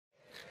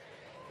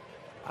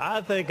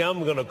I think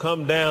I'm going to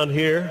come down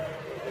here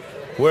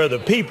where the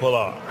people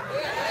are.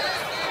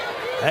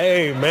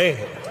 Amen.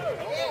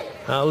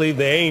 I'll leave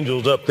the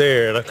angels up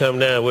there and I'll come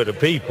down where the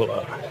people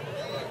are.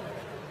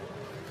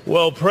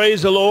 Well,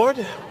 praise the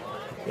Lord.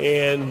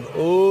 And,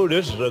 oh,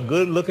 this is a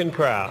good-looking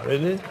crowd,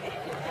 isn't it?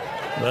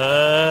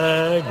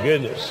 My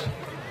goodness.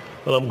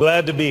 Well, I'm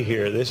glad to be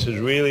here. This is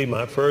really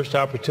my first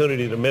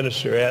opportunity to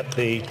minister at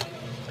the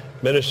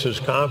Ministers'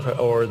 Conference,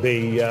 or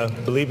the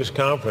Believers'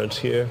 Conference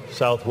here,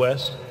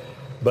 Southwest.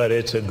 But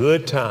it's a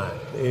good time.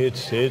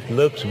 It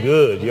looks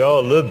good.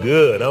 Y'all look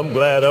good. I'm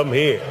glad I'm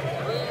here.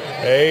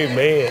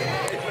 Amen.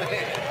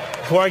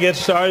 Before I get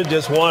started,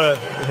 just want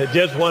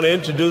to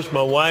introduce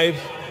my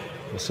wife,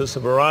 Sister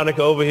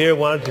Veronica over here.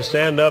 Why don't you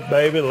stand up,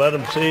 baby, and let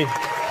them see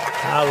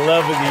how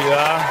lovely you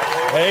are.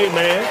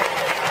 Amen.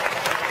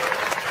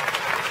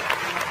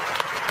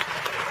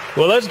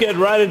 Well, let's get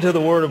right into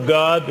the Word of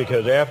God,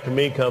 because after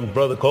me comes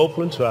Brother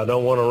Copeland, so I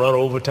don't want to run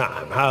over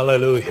time.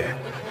 Hallelujah.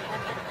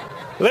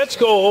 Let's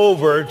go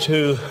over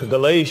to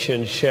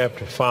Galatians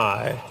chapter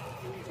 5.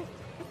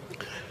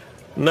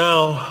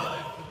 Now,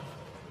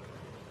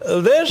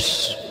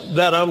 this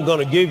that I'm going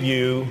to give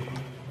you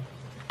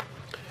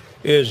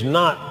is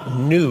not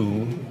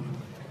new,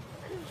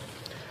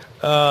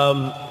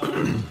 but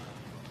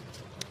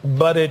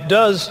it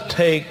does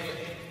take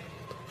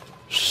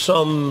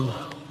some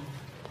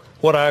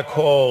what I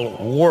call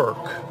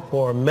work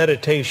or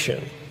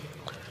meditation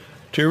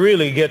to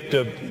really get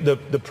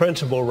the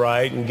principle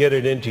right and get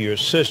it into your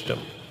system.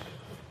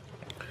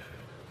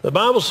 The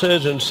Bible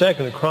says in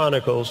 2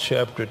 Chronicles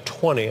chapter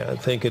 20, I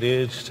think it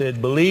is, it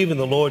said, "Believe in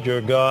the Lord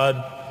your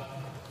God,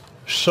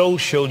 so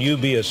shall you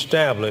be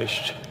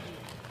established,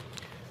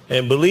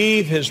 and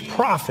believe his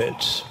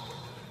prophets,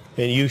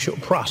 and you shall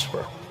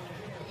prosper."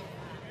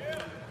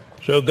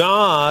 So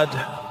God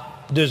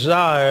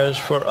desires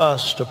for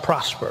us to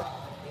prosper.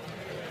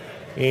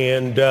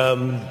 And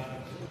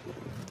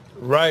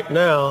right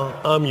now,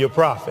 I'm your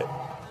prophet.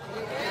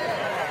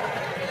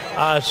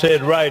 I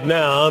said right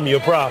now, I'm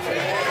your prophet.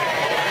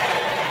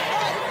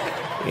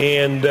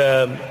 And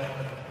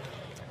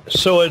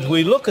so as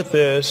we look at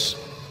this,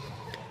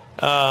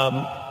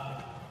 I'm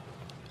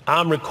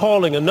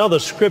recalling another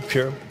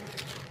scripture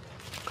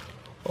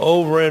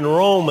over in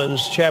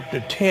Romans chapter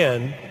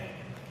 10,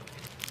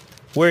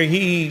 where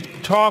he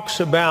talks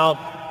about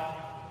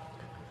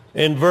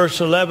in verse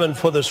 11,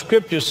 "For the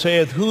scripture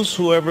saith,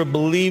 whosoever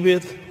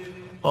believeth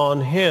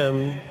on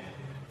him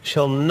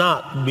shall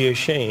not be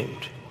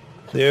ashamed.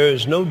 There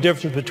is no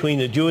difference between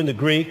the Jew and the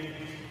Greek,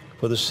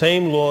 for the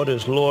same Lord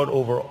is Lord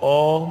over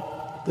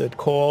all that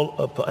call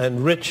upon,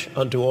 and rich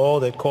unto all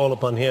that call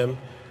upon him.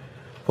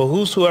 For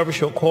whosoever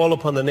shall call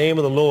upon the name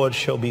of the Lord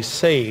shall be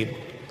saved.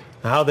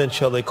 How then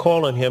shall they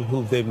call on him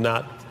whom they've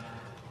not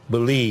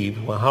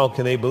believed? Well, how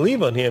can they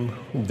believe on him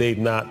whom they've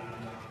not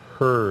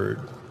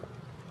heard?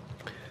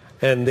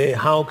 And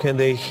how can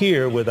they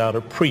hear without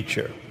a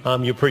preacher?"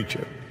 I'm your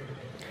preacher.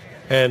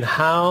 "And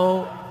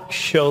how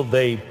shall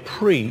they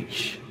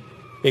preach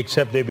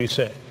except they be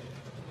sent?"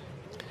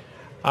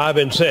 I've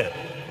been sent.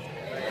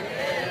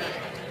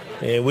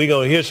 And we're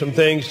going to hear some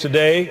things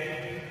today.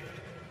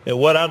 And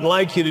what I'd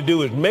like you to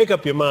do is make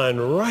up your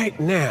mind right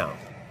now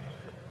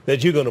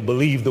that you're going to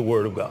believe the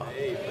Word of God.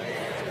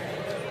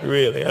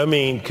 Really. I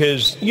mean,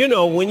 because, you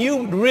know, when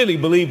you really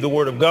believe the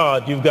Word of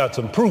God, you've got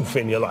some proof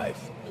in your life.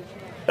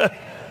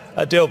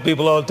 I tell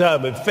people all the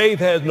time, if faith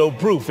has no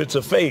proof, it's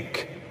a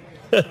fake.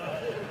 But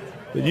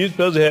you're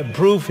supposed to have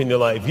proof in your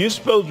life. You're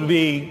supposed to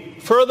be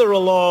further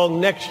along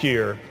next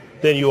year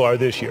than you are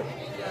this year.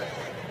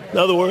 In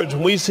other words,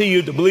 when we see you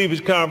at the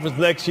Believers Conference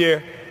next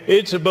year,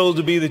 it's supposed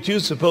to be that you're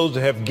supposed to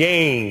have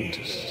gained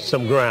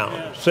some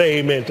ground. Say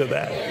amen to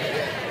that.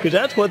 Because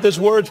that's what this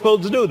word's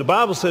supposed to do. The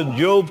Bible says in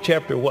Job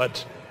chapter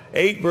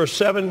 8 verse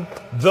 7,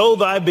 "Though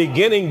thy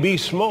beginning be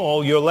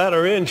small, your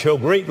latter end shall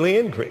greatly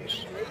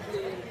increase."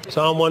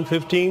 Psalm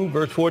 115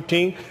 verse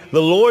 14,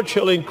 "The Lord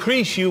shall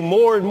increase you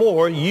more and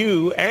more,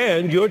 you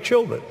and your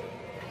children."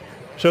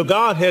 So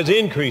God has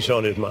increase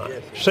on his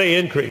mind. Say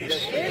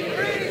increase.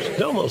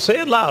 No, say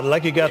it loud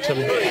like you got some.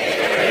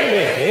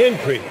 Amen.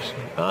 Increase.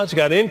 God's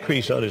got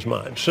increase on his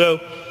mind. So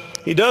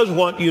he does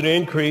want you to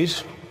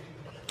increase.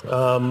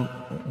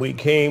 We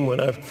came, when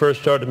I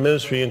first started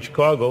ministry in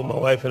Chicago, my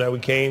wife and I, we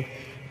came,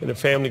 and the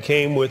family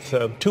came with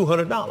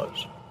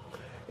 $200.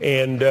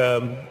 And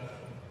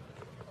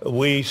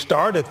we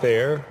started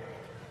there,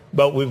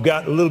 but we've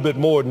got a little bit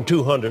more than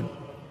 200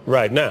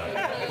 right now.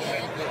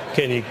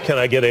 Can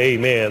I get an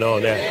amen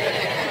on that?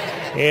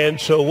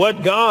 And so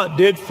what God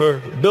did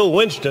for Bill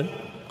Winston,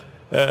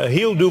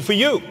 he'll do for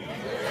you.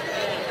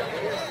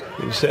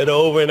 He said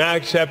over in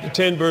Acts chapter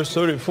 10 verse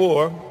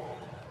 34,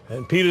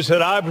 and Peter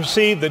said, "I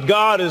perceive that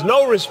God is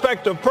no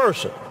respecter of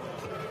person,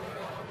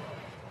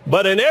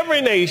 but in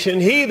every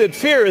nation he that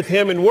feareth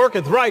him and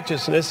worketh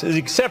righteousness is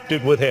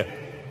accepted with him."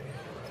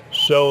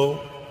 So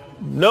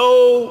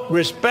no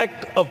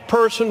respect of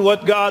person.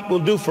 What God will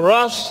do for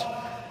us,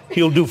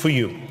 he'll do for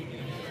you.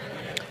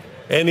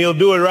 And he'll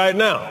do it right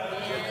now.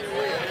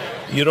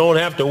 You don't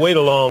have to wait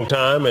a long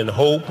time and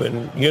hope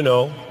and,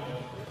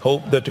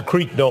 hope that the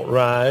creek don't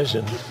rise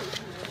and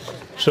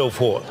so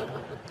forth.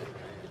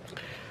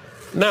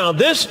 Now,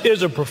 this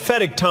is a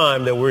prophetic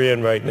time that we're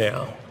in right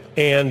now.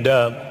 And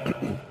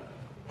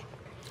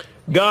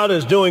God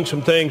is doing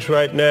some things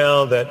right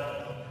now that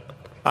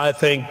I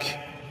think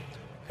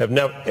have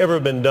never ever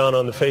been done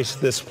on the face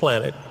of this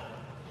planet.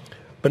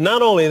 But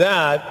not only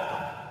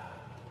that,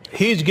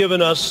 he's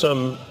given us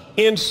some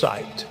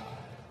insight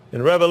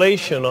and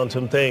revelation on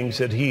some things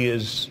that he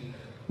has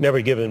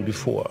never given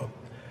before.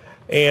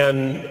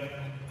 And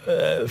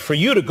for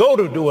you to go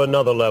to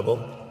another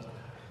level,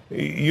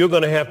 you're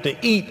going to have to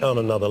eat on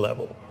another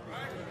level.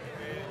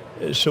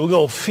 So we're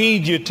going to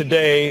feed you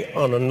today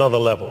on another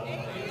level.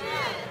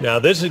 Now,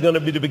 this is going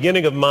to be the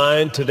beginning of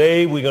mine.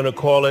 Today, we're going to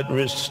call it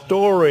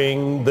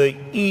Restoring the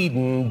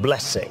Eden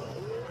Blessing.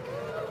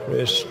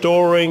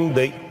 Restoring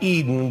the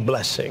Eden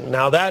Blessing.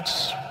 Now,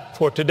 that's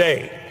for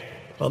today.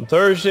 On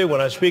Thursday,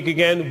 when I speak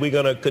again, we're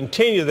going to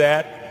continue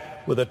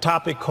that with a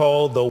topic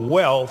called the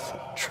wealth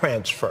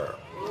transfer.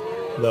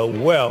 The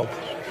wealth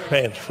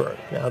transfer.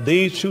 Now,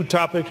 these two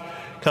topics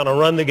kind of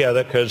run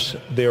together because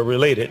they're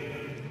related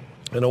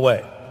in a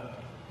way.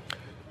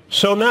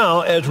 So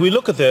now, as we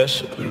look at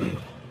this,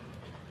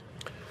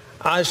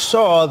 I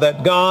saw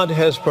that God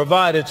has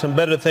provided some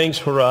better things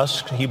for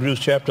us, Hebrews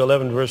chapter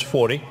 11, verse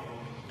 40,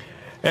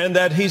 and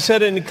that he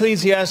said in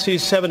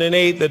Ecclesiastes 7 and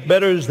 8 that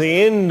better is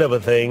the end of a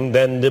thing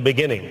than the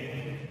beginning.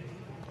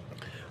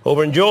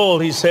 Over in Joel,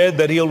 he said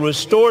that he'll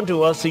restore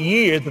unto us the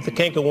year that the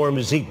cankerworm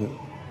is eaten.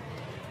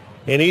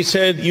 And he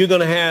said you're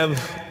going to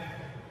have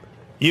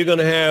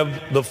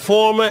the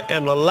former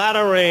and the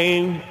latter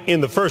rain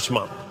in the first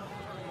month.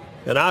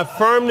 And I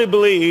firmly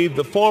believe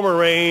the former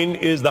rain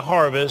is the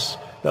harvest,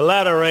 the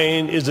latter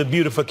rain is the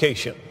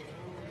beautification.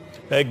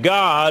 That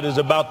God is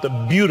about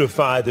to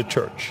beautify the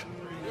church.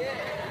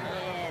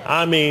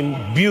 I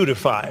mean,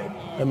 beautify it.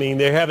 I mean,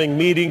 they're having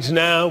meetings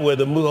now where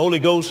the Holy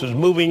Ghost is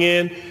moving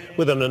in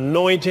with an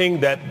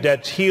anointing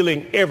that's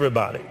healing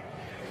everybody.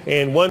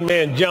 And one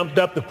man jumped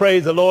up to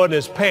praise the Lord and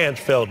his pants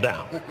fell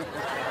down.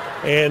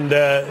 And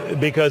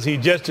because he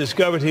just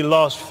discovered he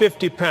lost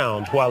 50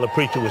 pounds while the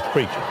preacher was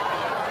preaching.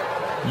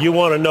 You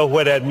want to know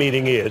where that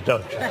meeting is,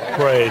 don't you?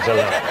 Praise the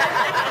Lord.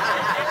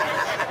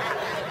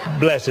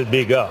 Blessed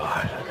be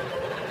God.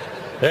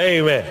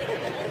 Amen.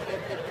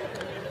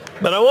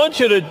 But I want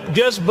you to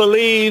just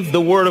believe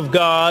the Word of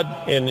God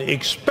and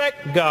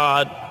expect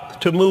God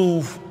to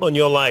move on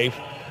your life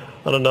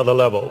on another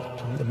level.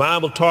 The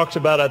Bible talks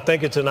about, I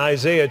think it's in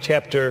Isaiah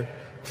chapter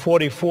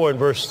 44 and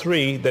verse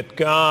 3, that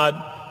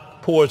God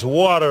pours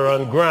water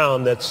on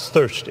ground that's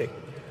thirsty.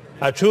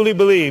 I truly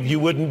believe you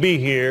wouldn't be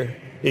here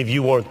if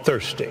you weren't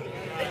thirsty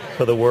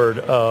for the Word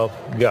of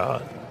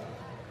God.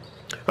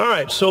 All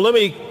right, so let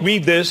me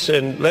read this,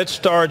 and let's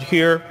start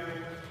here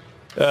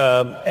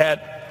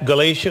at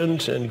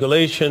Galatians, and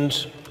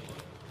Galatians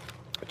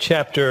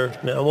chapter,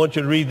 now I want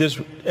you to read this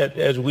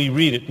as we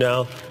read it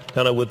now,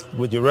 kind of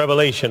with your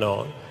revelation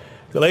on.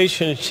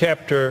 Galatians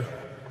chapter,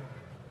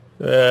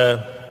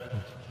 let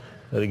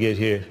me get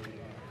here.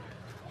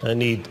 I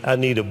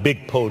need a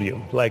big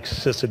podium, like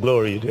Sister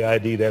Gloria do. I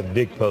need that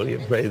big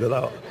podium, praise the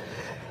Lord.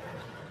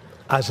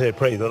 I said,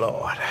 praise the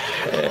Lord.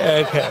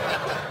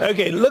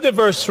 Okay, look at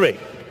verse 3.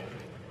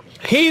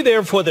 He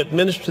therefore that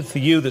ministereth to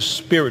you the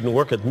Spirit and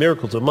worketh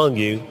miracles among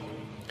you,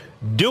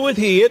 doeth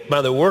he it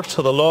by the works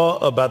of the law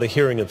or by the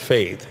hearing of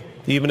faith?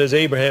 Even as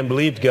Abraham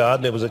believed God,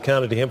 and it was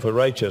accounted to him for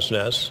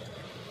righteousness.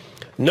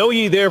 Know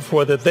ye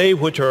therefore that they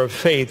which are of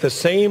faith, the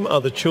same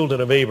are the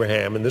children of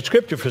Abraham. And the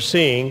scripture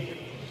foreseeing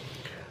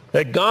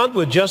that God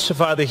would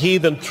justify the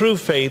heathen through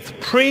faith,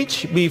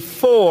 preach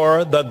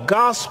before the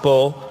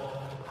gospel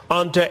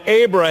unto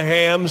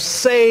Abraham,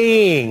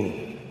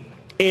 saying,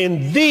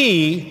 in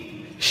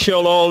thee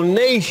shall all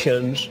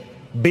nations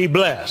be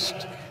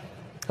blessed.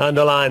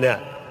 Underline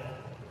that.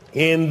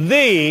 In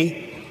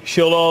thee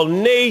shall all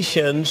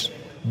nations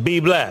be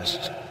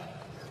blessed.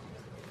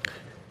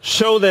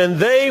 So then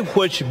they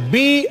which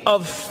be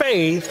of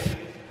faith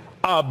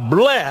are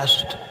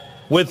blessed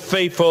with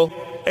faithful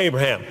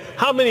Abraham.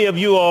 How many of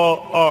you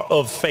all are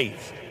of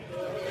faith?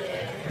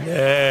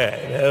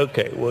 Yeah,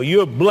 okay. Well,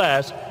 you're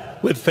blessed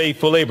with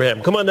faithful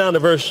Abraham. Come on down to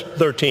verse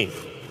 13.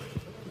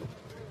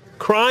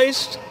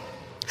 Christ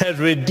has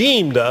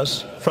redeemed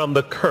us from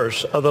the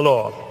curse of the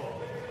law,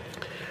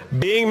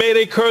 being made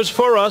a curse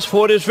for us,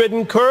 for it is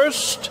written,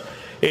 cursed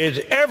is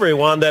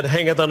everyone that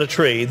hangeth on a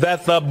tree,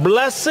 that the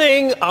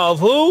blessing of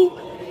who?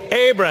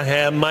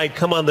 Abraham might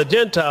come on the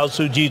Gentiles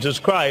through Jesus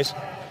Christ,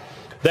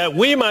 that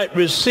we might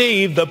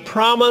receive the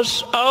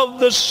promise of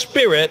the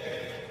Spirit.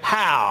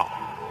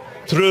 How?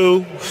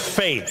 Through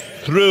faith.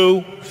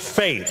 Through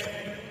faith.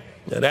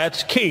 Now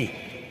that's key.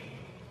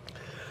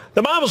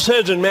 The Bible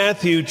says in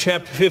Matthew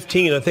chapter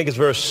 15, I think it's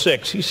verse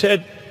 6, he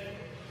said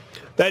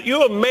that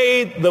you have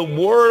made the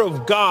Word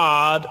of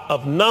God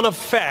of none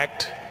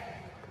effect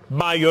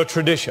by your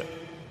tradition.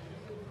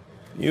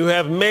 You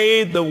have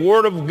made the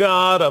Word of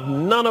God of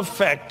none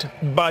effect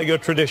by your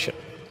tradition.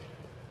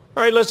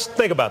 All right, let's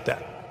think about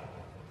that.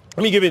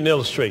 Let me give you an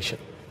illustration.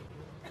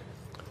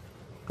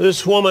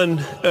 This woman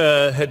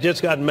had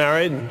just gotten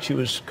married, and she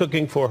was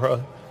cooking for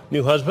her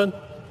new husband.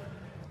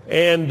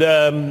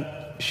 And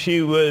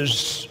she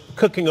was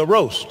cooking a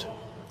roast.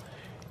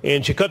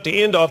 And she cut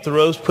the end off the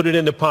roast, put it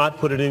in the pot,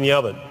 put it in the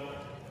oven.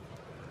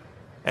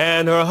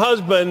 And her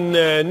husband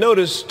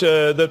noticed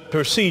the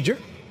procedure,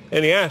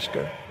 and he asked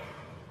her.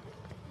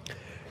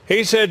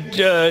 He said,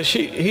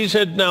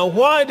 now,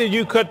 why did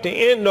you cut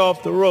the end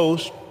off the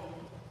roast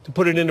to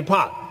put it in the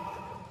pot?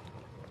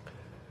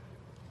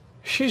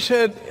 She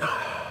said,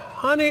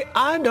 honey,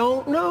 I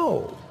don't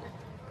know.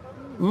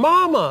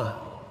 Mama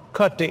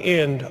cut the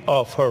end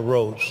off her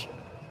roast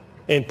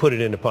and put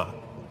it in the pot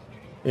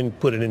and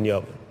put it in the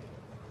oven.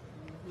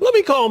 Let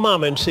me call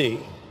Mama and see.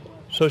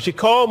 So she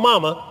called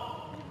Mama.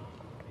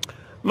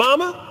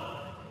 Mama,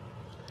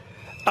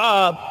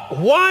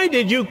 why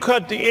did you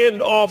cut the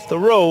end off the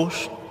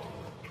roast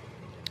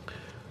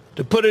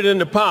to put it in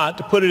the pot,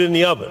 to put it in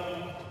the oven?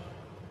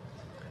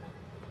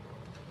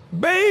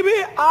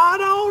 Baby, I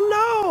don't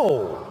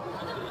know.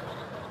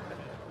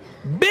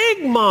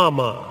 Big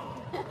Mama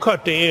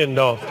cut the end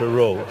off the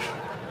roast,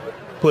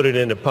 put it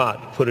in the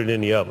pot, put it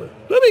in the oven.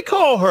 Let me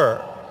call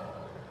her.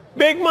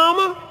 Big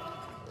Mama,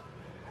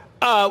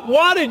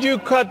 why did you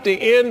cut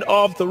the end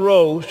off the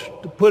roast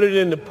to put it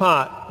in the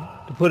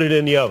pot, to put it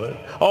in the oven?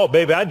 Oh,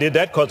 baby, I did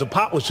that because the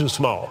pot was too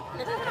small.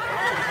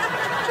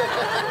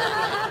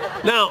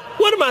 Now,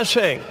 what am I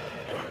saying?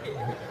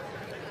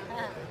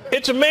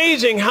 It's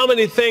amazing how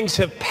many things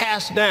have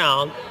passed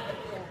down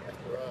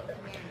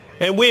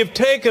and we have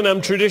taken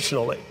them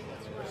traditionally.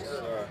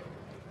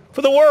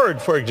 For the word,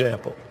 for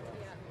example.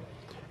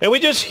 And we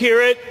just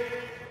hear it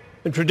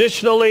and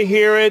traditionally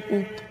hear it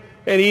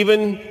and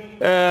even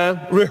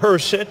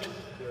rehearse it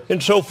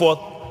and so forth.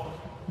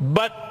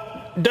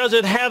 But does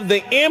it have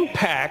the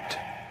impact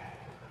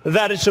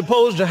that it's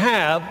supposed to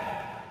have?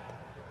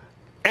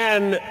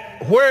 And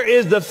where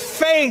is the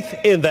faith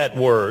in that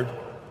word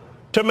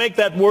to make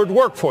that word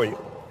work for you?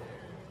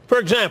 For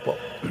example,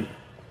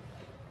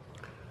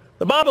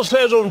 the Bible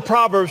says in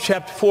Proverbs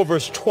chapter 4,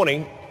 verse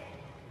 20,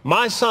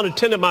 my son,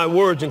 attend to my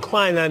words,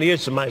 incline thine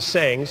ears to my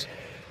sayings,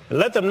 and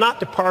let them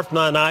not depart from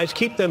thine eyes,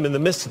 keep them in the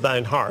midst of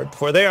thine heart,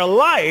 for they are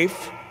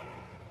life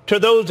to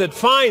those that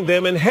find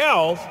them, and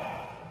health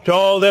to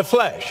all their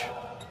flesh.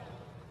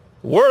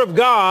 The word of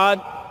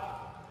God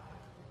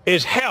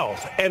is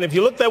health. And if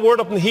you look that word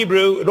up in the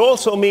Hebrew, it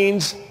also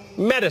means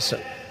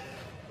medicine.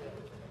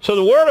 So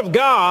the word of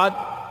God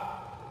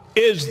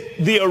is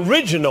the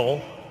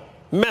original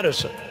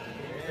medicine.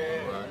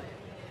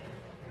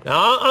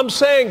 Now, I'm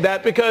saying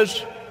that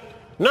because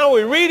now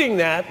we're reading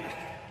that,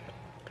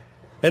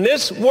 and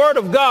this word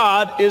of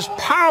God is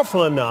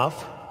powerful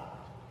enough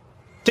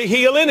to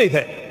heal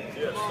anything.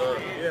 Yes,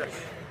 sir.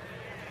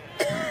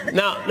 Yes.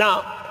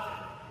 Now,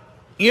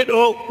 you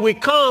know, we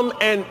come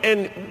and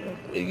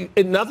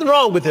nothing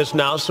wrong with this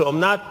now, so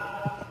I'm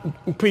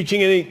not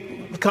preaching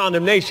any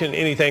condemnation,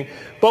 anything,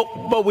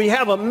 but we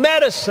have a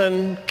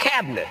medicine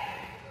cabinet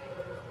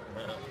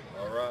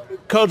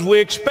because we're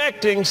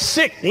expecting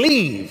sick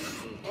leave.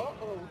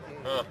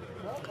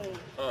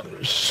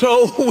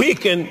 So we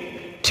can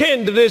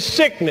tend to this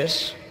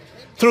sickness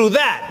through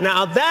that.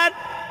 Now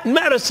that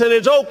medicine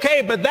is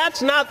okay, but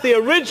that's not the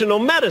original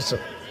medicine.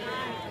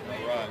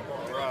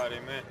 All right,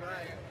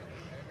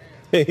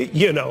 amen.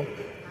 You know,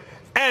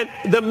 and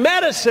the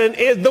medicine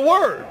is the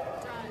word.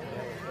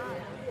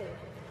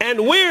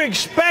 And we're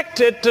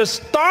expected to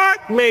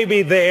start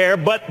maybe there,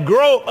 but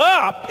grow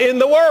up in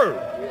the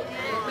word.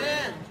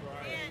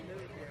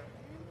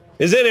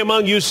 Is any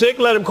among you sick?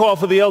 Let him call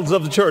for the elders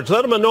of the church.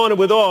 Let them anoint him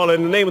with oil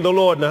in the name of the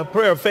Lord. And a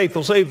prayer of faith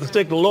will save the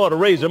sick. The Lord will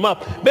raise them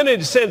up. Many of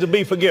his sins will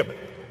be forgiven.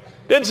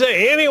 Didn't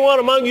say anyone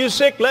among you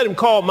sick. Let him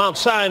call Mount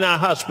Sinai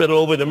Hospital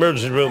over in the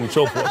emergency room and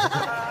so forth.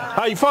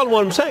 Are you following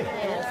what I'm saying?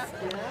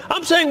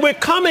 I'm saying we're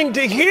coming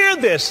to hear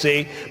this,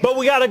 see, but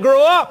we got to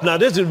grow up. Now,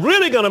 this is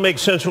really going to make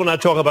sense when I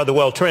talk about the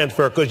wealth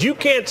transfer, because you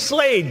can't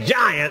slay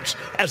giants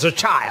as a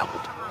child.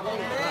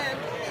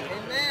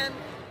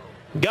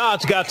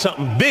 God's got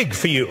something big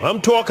for you.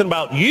 I'm talking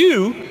about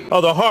you are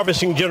the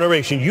harvesting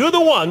generation. You're the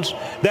ones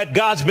that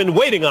God's been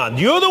waiting on.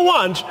 You're the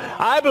ones,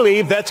 I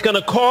believe, that's going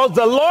to cause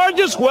the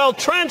largest wealth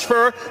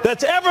transfer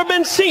that's ever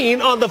been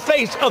seen on the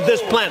face of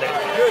this planet.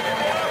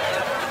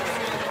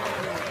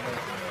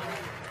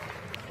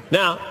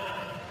 Now,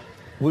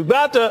 we've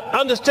got to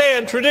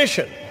understand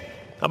tradition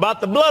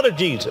about the blood of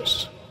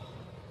Jesus.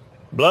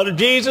 Blood of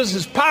Jesus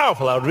is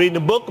powerful. I was reading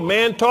a book, a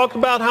man talked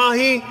about how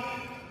he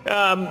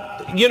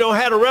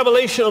had a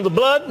revelation of the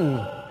blood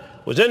and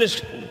was in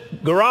his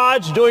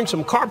garage doing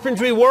some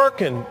carpentry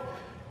work and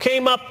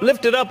came up,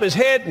 lifted up his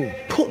head, and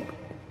poof,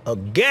 a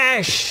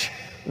gash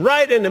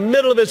right in the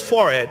middle of his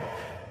forehead.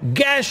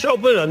 Gashed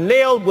open, a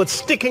nail was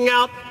sticking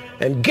out,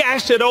 and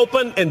gashed it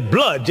open, and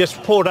blood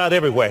just poured out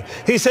everywhere.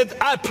 He said,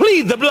 I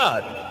plead the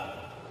blood.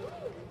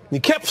 He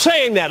kept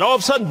saying that. All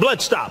of a sudden,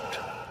 blood stopped.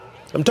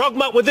 I'm talking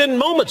about within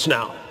moments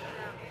now.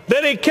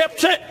 Then he kept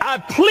saying, I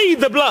plead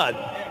the blood.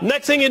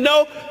 Next thing you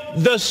know,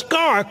 the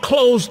scar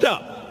closed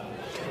up.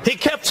 He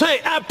kept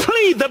saying, I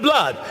plead the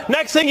blood.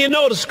 Next thing you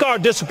know, the scar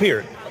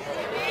disappeared.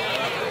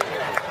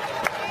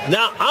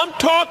 Now, I'm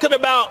talking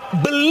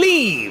about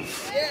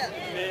believe.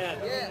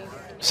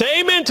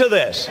 Say amen to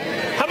this.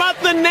 How about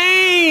the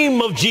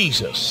name of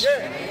Jesus?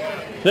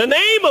 The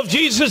name of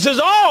Jesus is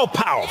all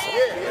powerful.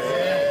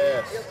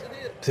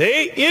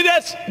 See, you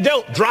just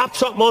don't drop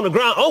something on the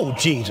ground. Oh,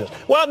 Jesus.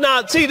 Well,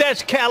 now, see,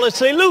 that's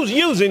callously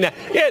using that.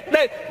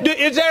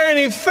 Is there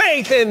any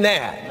faith in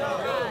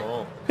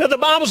that? Because the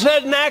Bible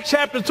says in Acts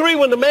chapter 3,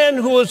 when the man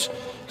who was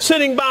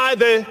sitting by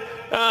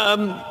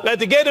at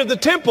the gate of the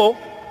temple,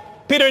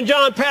 Peter and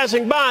John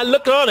passing by,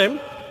 looked on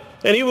him,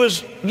 and he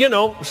was,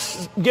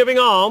 giving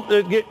alms,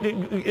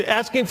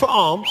 asking for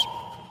alms.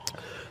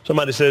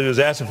 Somebody said he was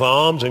asking for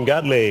alms and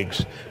got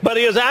legs. But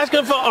he was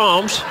asking for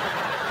alms.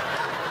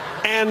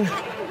 And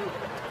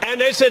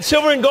they said,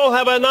 silver and gold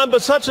have I none,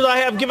 but such as I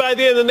have give I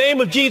thee in the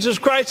name of Jesus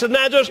Christ of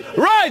Nazareth.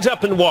 Rise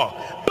up and walk.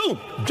 Boom.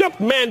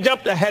 Man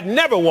jumped that had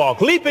never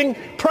walked, leaping,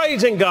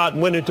 praising God,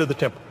 and went into the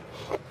temple.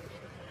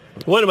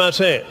 What am I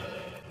saying?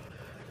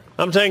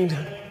 I'm saying,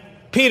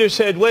 Peter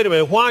said, wait a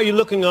minute, why are you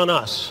looking on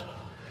us?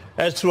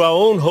 As through our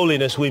own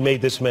holiness we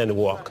made this man to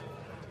walk.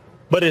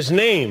 But his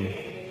name,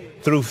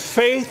 through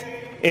faith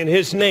in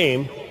his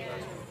name,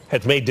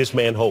 has made this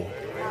man whole.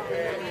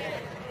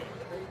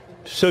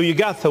 So you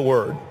got the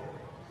word.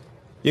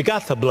 You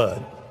got the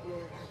blood.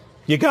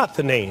 You got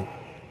the name.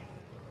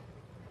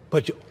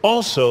 But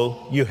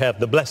you have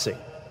the blessing.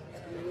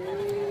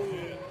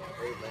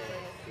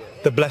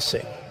 The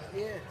blessing.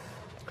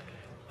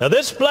 Now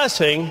this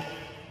blessing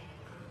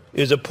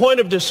is a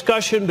point of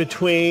discussion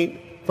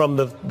from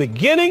the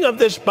beginning of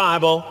this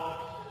Bible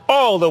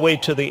all the way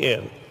to the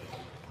end.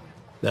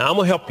 Now I'm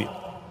going to help you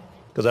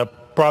because I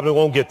probably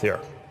won't get there.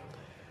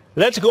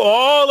 Let's go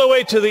all the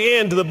way to the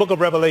end of the book of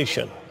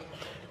Revelation.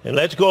 And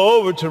let's go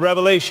over to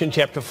Revelation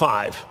chapter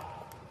 5.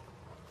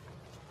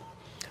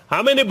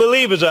 How many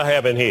believers I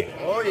have in here?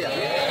 Oh,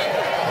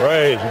 yeah.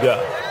 Praise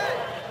God.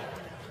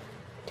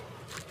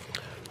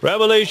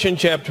 Revelation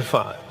chapter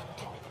 5.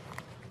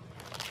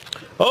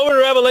 Over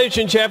to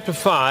Revelation chapter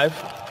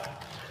 5.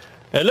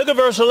 And look at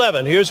verse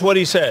 11. Here's what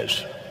he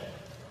says.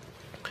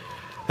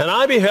 And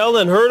I beheld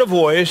and heard a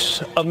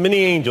voice of many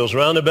angels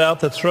round about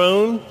the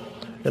throne,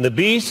 and the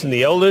beasts and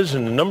the elders,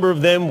 and the number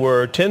of them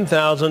were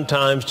 10,000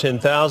 times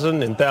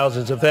 10,000 and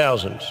thousands of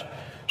thousands,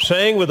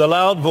 saying with a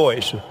loud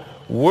voice,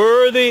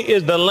 worthy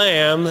is the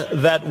Lamb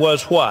that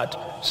was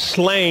what?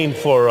 Slain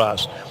for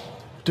us.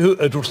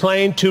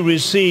 Slain to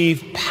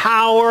receive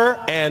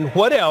power and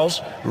what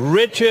else?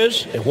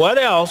 Riches and what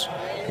else?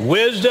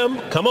 Wisdom.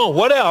 Come on,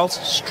 what else?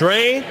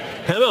 Strength.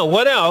 Come on,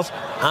 what else?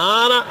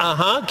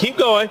 Honor. Keep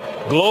going.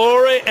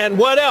 Glory and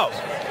what else?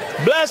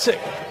 Blessing.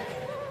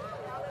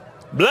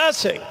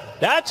 Blessing.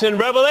 That's in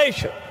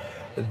Revelation.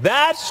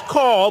 That's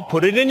called,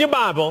 put it in your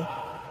Bible,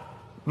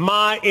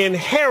 my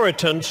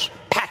inheritance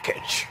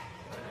package.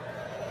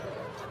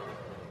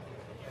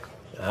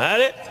 Got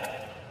it?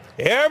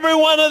 Every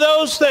one of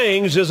those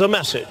things is a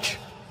message.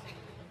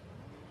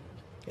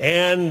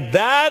 And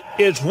that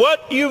is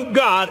what you've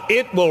got.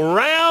 It will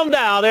round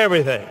out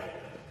everything.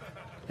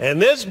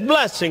 And this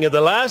blessing is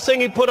the last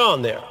thing he put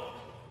on there.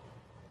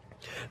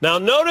 Now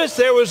notice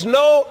there was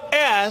no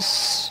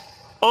S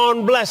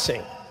on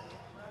blessing,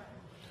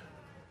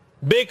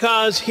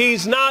 because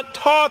he's not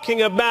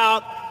talking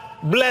about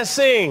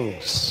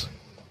blessings.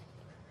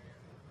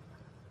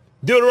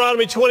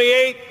 Deuteronomy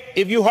 28,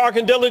 if you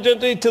hearken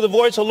diligently to the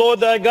voice of the Lord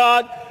thy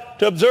God,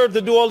 to observe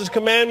to do all his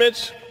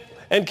commandments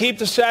and keep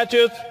the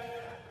statutes,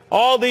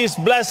 all these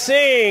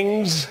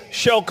blessings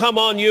shall come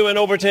on you and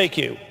overtake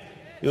you.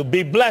 You'll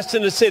be blessed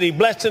in the city,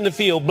 blessed in the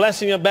field,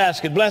 blessed in your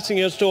basket, blessed in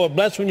your store,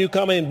 blessed when you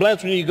come in,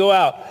 blessed when you go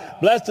out,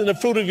 blessed in the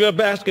fruit of your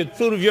basket,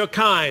 fruit of your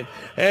kind.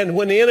 And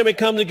when the enemy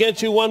comes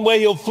against you one way,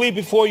 he'll flee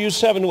before you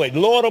 7 ways. The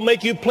Lord will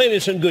make you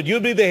plenteous and good. You'll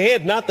be the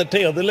head, not the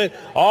tail.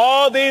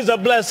 All these are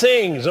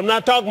blessings. I'm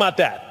not talking about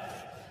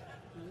that.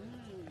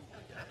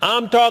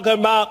 I'm talking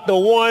about the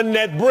one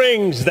that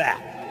brings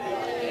that.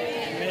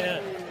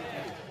 Amen.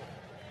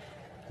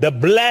 The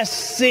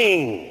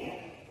blessing.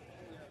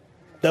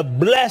 The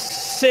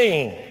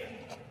blessing.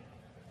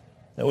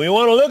 And we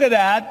want to look at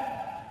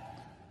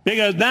that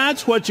because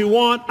that's what you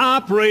want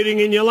operating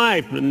in your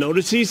life. But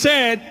notice he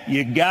said,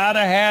 you got to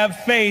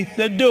have faith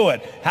to do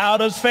it. How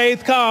does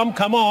faith come?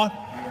 Come on.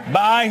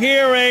 By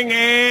hearing,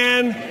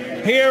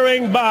 and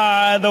hearing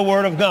by the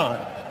word of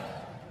God.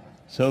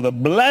 So the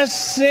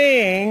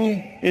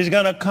blessing is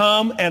going to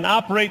come and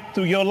operate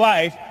through your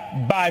life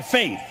by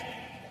faith.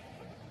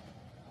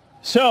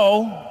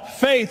 So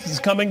faith is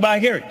coming by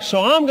hearing.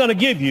 So I'm going to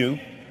give you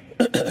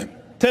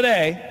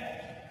today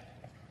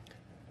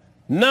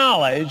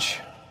knowledge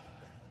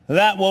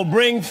that will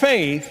bring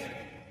faith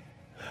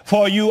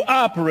for you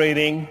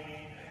operating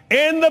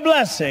in the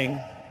blessing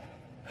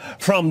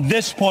from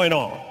this point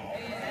on.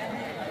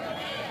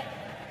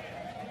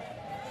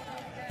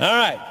 All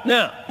right,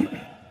 now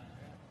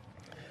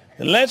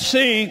let's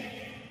see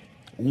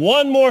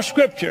one more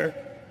scripture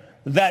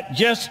that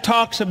just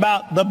talks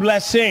about the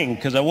blessing,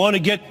 because I want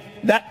to get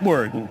that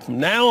word. And from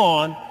now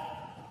on,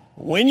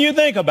 when you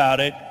think about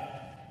it,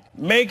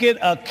 make it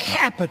a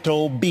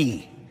capital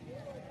B.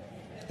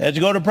 Let's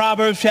go to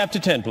Proverbs chapter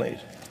 10, please.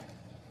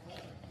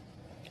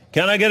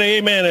 Can I get an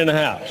amen in the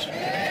house?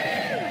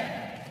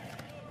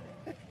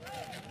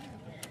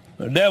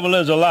 The devil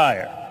is a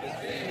liar.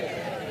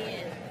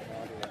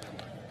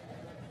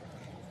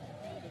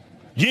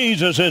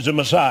 Jesus is the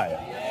Messiah.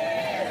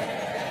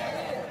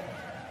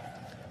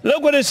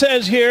 Look what it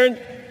says here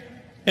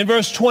in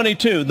verse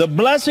 22. The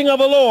blessing of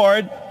the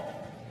Lord,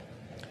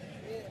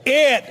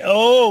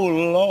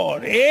 oh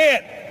Lord,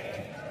 it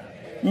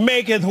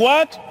maketh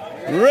what?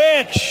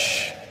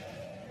 Rich.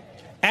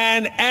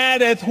 And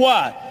addeth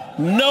what?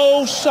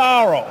 No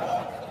sorrow.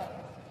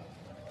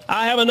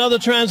 I have another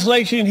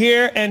translation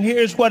here, and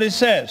here's what it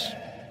says.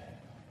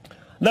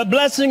 The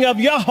blessing of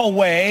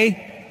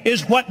Yahweh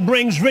is what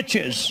brings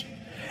riches.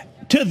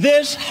 To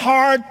this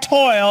hard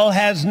toil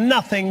has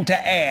nothing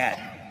to add.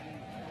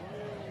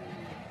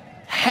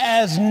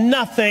 Has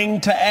nothing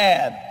to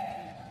add.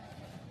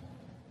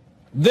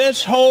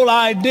 This whole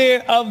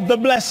idea of the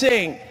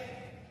blessing,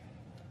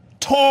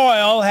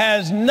 toil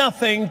has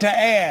nothing to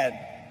add.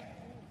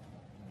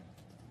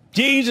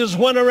 Jesus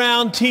went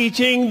around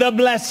teaching the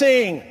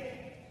blessing.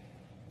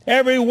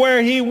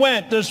 Everywhere he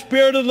went, the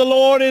Spirit of the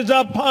Lord is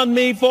upon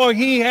me, for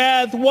he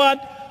hath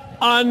what?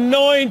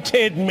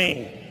 Anointed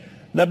me.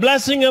 The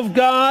blessing of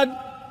God,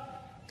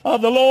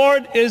 of the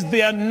Lord, is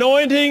the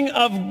anointing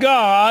of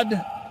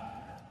God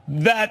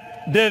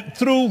that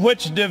through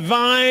which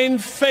divine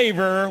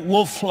favor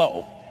will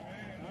flow.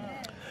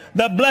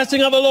 The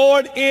blessing of the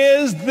Lord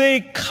is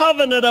the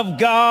covenant of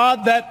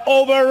God that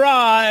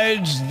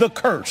overrides the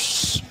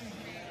curse.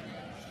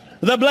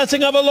 The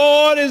blessing of the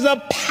Lord is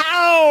the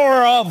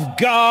power of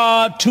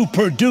God to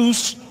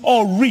produce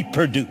or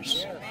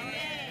reproduce.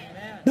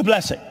 The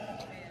blessing.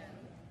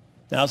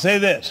 Now say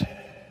this.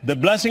 The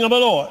blessing of the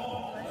Lord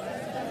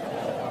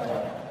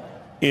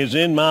is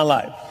in my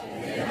life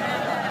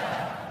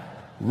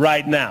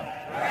right now.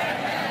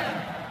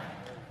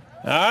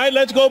 All right,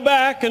 let's go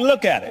back and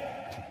look at it.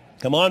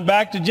 Come on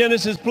back to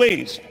Genesis,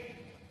 please.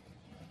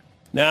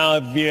 Now,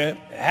 if you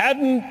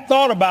hadn't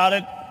thought about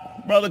it,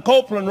 Brother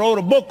Copeland wrote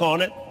a book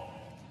on it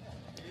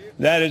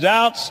that is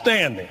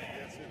outstanding.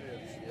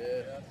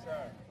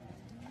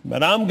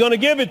 But I'm going to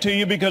give it to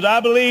you because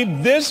I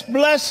believe this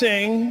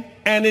blessing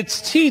and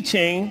its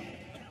teaching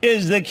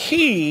is the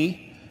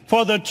key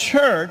for the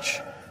church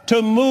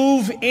to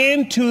move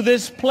into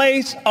this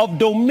place of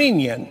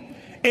dominion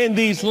in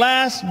these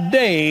last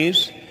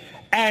days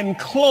and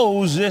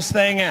close this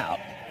thing out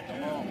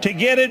to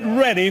get it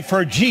ready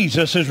for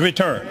Jesus'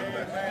 return.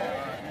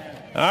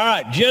 All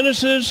right,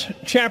 Genesis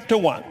chapter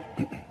 1.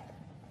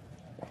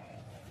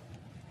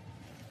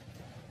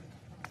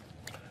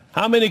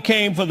 How many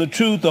came for the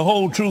truth, the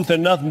whole truth,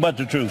 and nothing but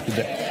the truth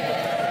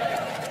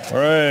today?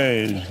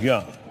 Praise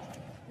God.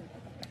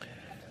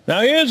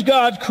 Now here's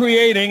God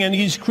creating, and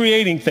he's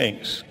creating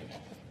things.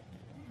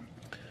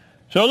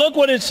 So look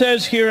what it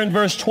says here in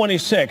verse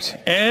 26.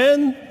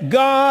 And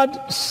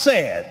God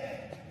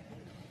said,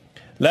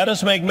 let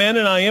us make man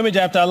in our image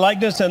after our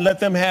likeness, and let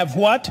them have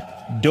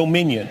what?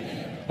 Dominion.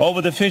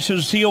 Over the fish of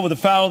the sea, over the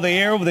fowl of the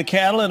air, over the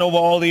cattle, and over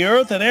all the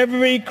earth, and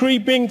every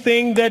creeping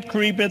thing that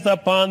creepeth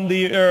upon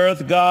the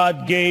earth.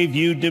 God gave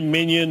you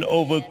dominion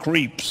over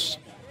creeps.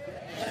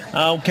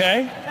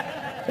 Okay?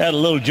 That a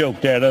little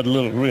joke there, that a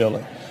little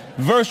real.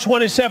 Verse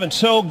 27,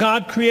 so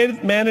God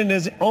created man in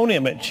his own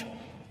image.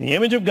 The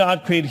image of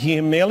God created he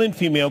him, male and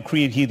female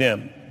created he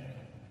them.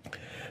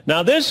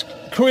 Now this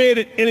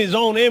created in his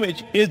own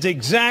image is the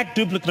exact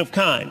duplicate of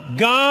kind.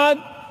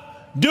 God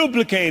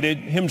duplicated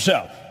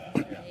himself.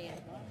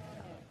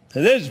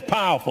 This is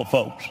powerful,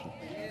 folks.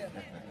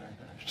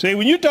 See,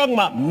 when you're talking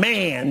about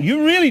man,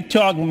 you're really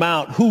talking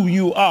about who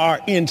you are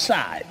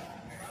inside.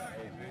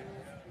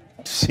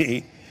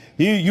 See,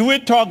 we're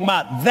talking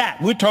about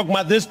that. We're talking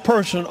about this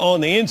person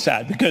on the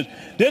inside, because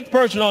this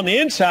person on the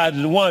inside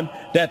is the one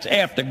that's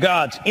after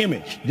God's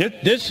image.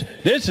 This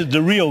is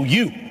the real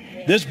you.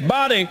 This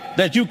body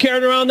that you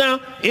carry around now,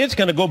 it's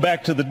going to go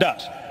back to the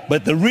dust.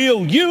 But the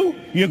real you,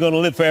 you're going to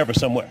live forever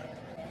somewhere.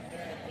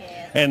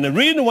 And the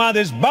reason why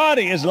this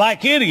body is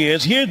like it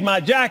is, here's my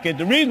jacket.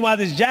 The reason why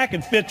this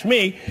jacket fits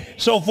me,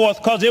 so forth,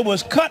 because it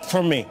was cut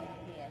for me.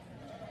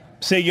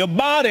 See, your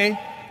body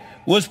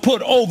was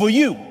put over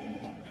you.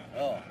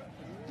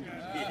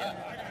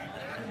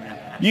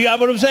 You got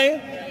what I'm saying?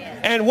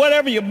 And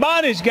whatever your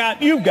body's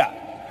got, you've got.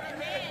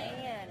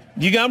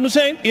 You got what I'm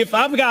saying? If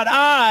I've got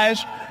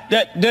eyes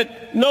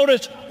that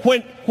notice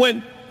when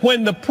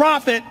the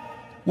prophet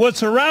was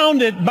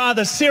surrounded by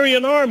the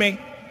Syrian army,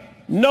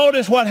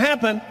 notice what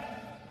happened.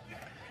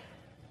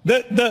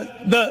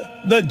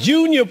 The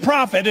junior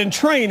prophet in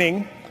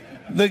training,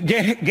 the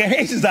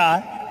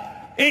Gehazi,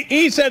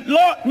 he said,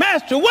 Lord,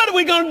 Master, what are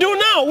we going to do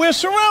now? We're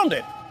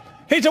surrounded.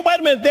 He said, wait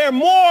a minute, there are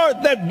more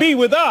that be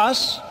with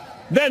us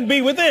than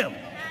be with them.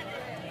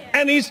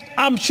 And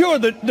I'm sure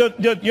that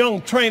the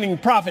young training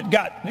prophet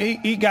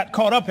he got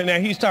caught up in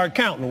there. He started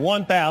counting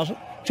 1,000,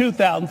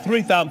 2,000,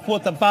 3,000,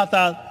 4,000,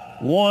 5,000.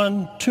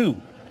 1,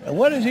 2. And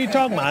what is he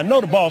talking about? I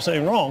know the boss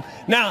ain't wrong.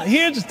 Now,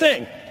 here's the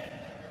thing.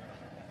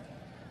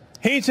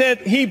 He said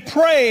he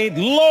prayed,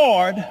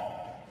 Lord,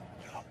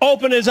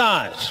 open his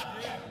eyes.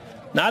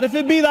 Not if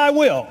it be thy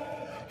will.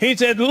 He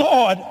said,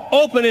 Lord,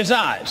 open his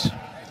eyes.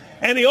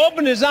 And he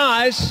opened his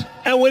eyes,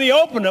 and when he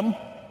opened them,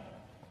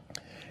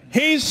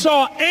 he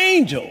saw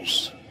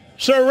angels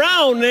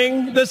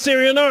surrounding the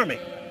Syrian army.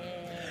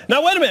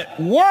 Now, wait a minute.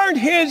 Weren't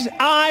his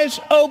eyes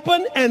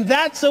open, and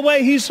that's the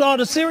way he saw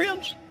the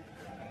Syrians?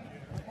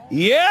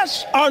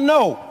 Yes or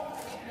no?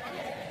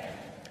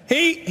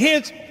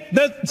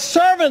 The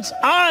servant's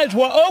eyes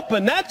were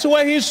open. That's the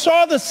way he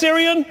saw the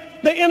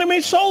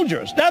enemy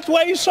soldiers. That's the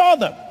way he saw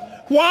them.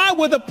 Why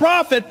would the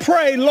prophet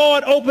pray,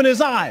 Lord, open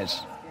his eyes?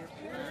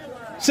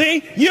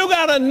 See, you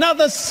got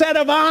another set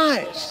of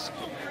eyes.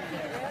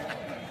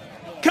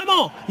 Come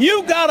on,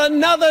 you got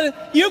another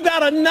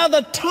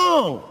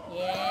tongue.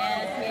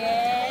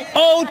 Yes.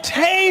 Oh,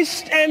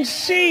 taste and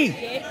see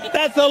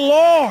that the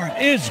Lord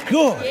is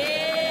good.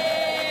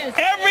 Yes.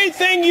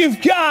 Everything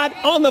you've got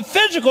on the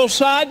physical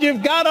side,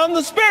 you've got on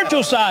the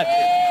spiritual side.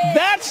 Yes.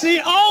 That's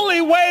the only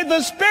way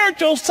the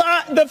spiritual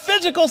side, the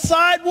physical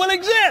side will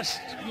exist.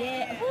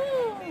 Yeah.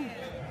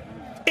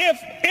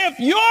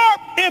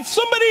 If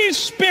somebody's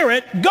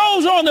spirit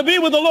goes on to be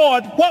with the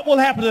Lord, what will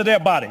happen to their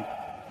body?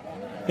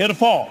 It'll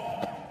fall.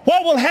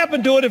 What will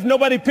happen to it if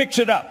nobody picks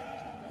it up?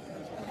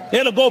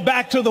 It'll go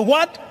back to the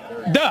what?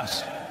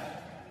 Dust.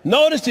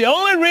 Notice the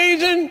only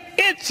reason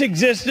it's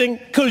existing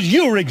because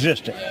you're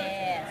existing.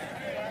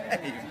 Yeah.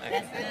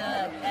 That's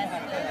good. That's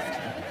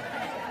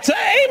good. Say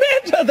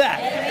amen to that.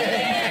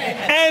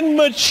 Amen. And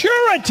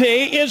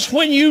maturity is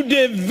when you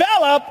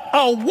develop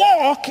a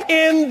walk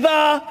in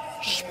the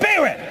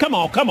Spirit. Come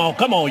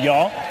on,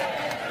 y'all.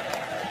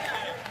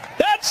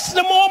 That's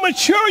the more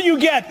mature you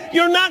get.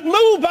 You're not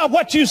moved by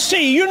what you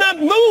see. You're not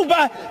moved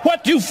by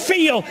what you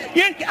feel.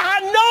 I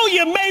know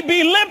you may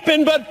be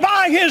limping, but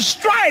by his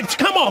stripes,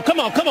 come on,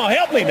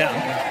 help me now.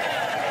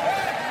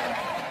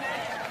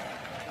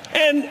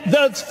 And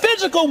the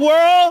physical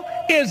world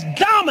is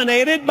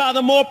dominated by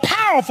the more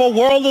powerful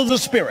world of the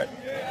Spirit.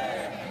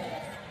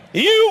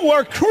 You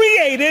were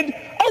created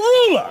a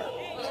ruler.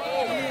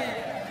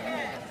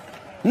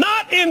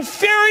 Not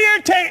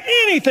inferior to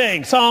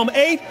anything. Psalm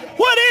 8,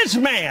 what is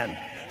man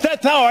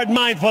that thou art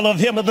mindful of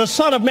him, or the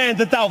son of man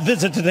that thou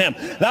visited him?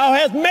 Thou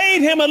hast made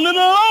him a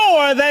little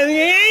lower than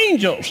the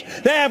angels.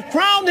 They have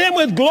crowned him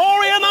with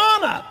glory and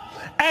honor,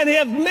 and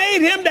have made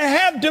him to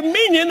have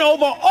dominion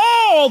over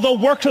all the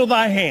works of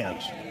thy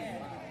hands.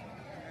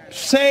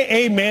 Say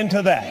amen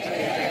to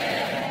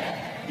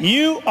that.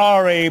 You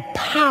are a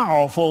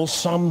powerful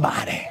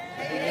somebody.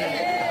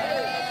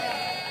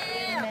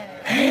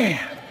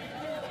 Man.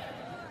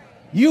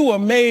 You were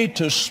made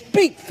to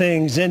speak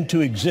things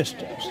into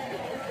existence.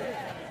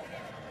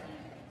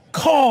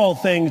 Call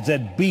things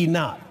that be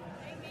not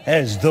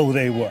as though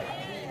they were.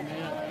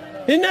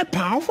 Isn't that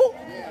powerful?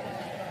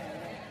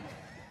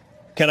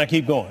 Can I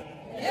keep going?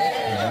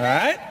 All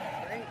right.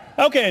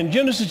 Okay, in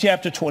Genesis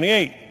chapter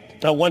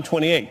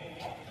 128.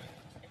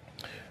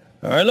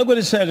 All right, look what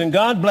it says. And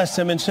God blessed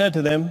them and said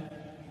to them,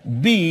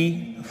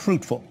 be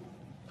fruitful.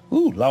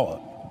 Ooh,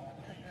 Lord.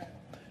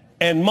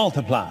 And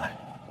multiply.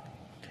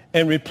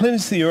 And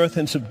replenish the earth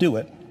and subdue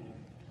it,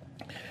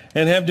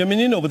 and have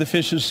dominion over the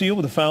fish of the sea,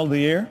 over the fowl of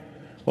the air,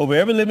 over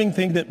every living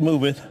thing that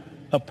moveth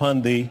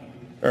upon the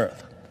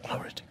earth.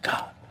 Glory to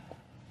God.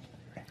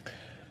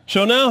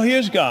 So now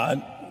here's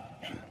God.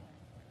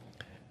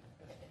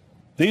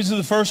 These are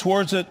the first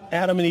words that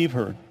Adam and Eve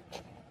heard.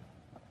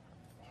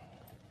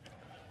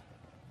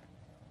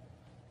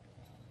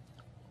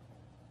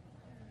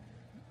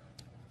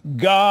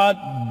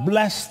 God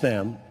blessed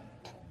them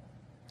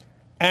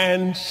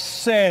and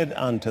said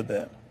unto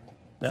them.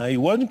 Now, he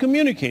wasn't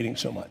communicating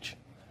so much.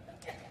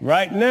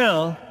 Right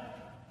now,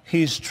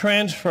 he's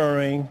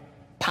transferring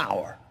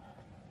power.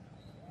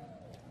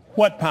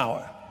 What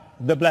power?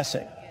 The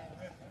blessing.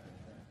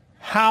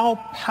 How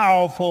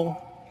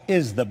powerful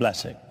is the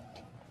blessing?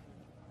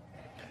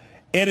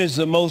 It is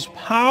the most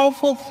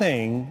powerful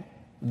thing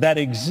that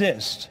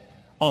exists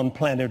on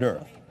planet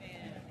Earth.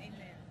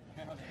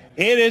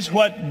 It is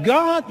what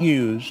God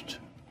used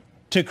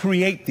to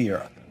create the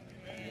earth.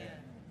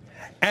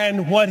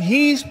 And what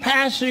he's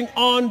passing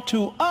on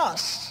to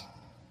us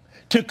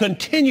to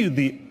continue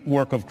the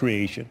work of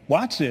creation,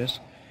 watch this,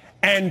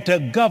 and to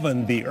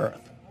govern the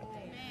earth.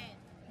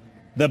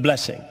 The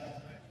blessing.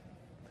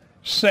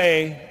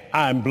 Say,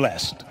 I'm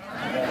blessed.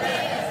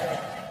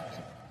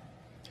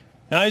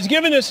 Now he's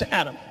given this to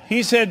Adam.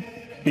 He said,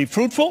 be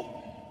fruitful,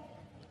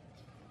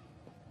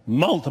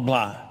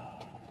 multiply,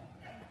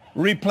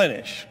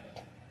 replenish.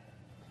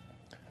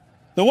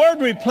 The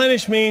word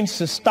replenish means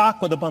to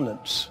stock with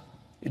abundance.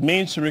 It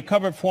means to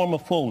recover form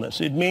of fullness.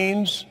 It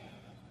means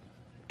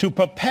to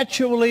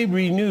perpetually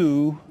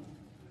renew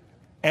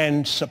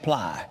and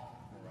supply.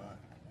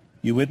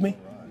 You with me?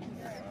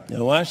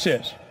 Now watch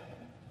this.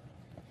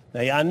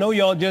 Now I know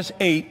y'all just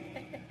ate,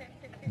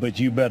 but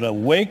you better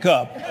wake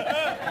up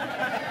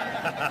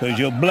because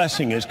your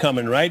blessing is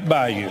coming right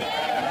by you.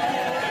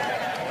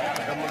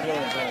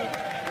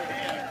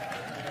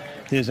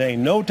 This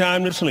ain't no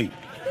time to sleep.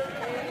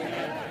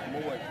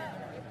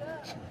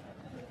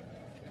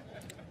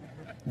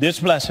 This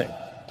blessing.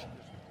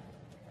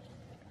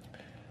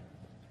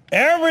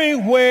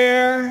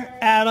 Everywhere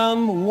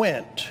Adam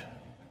went,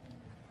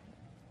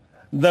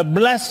 the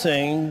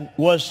blessing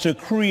was to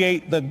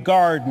create the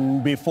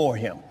garden before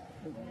him.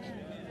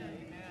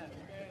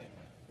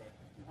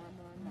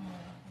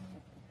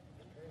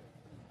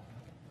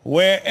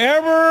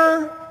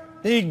 Wherever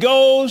he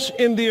goes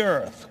in the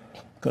earth,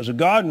 because the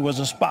garden was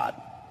a spot,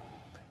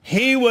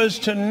 he was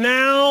to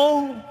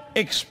now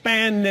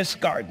expand this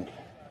garden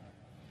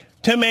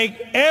to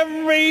make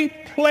every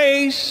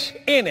place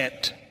in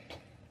it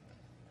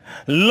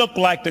look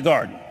like the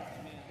garden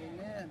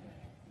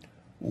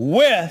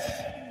with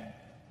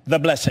the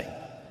blessing.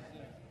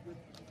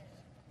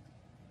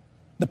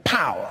 The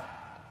power.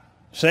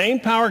 Same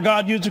power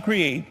God used to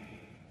create.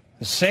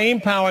 The same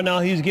power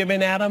now he's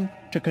given Adam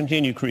to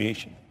continue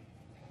creation.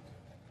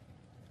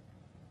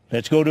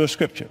 Let's go to a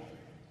scripture.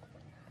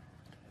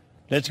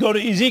 Let's go to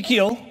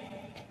Ezekiel.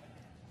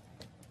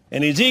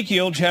 In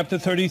Ezekiel chapter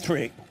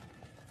 33.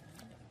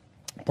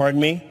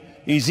 Pardon me.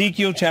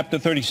 Ezekiel chapter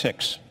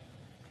 36.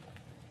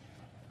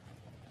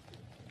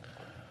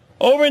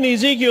 Over in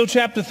Ezekiel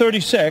chapter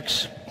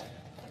 36,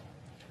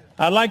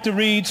 I'd like to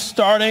read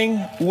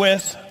starting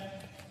with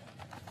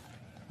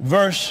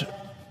verse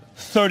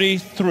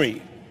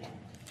 33.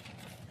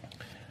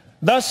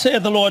 Thus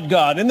saith the Lord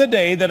God, in the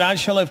day that I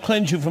shall have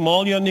cleansed you from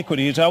all your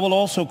iniquities, I will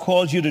also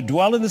cause you to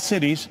dwell in the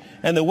cities,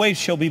 and the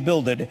waste shall be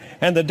builded,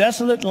 and the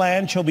desolate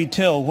land shall be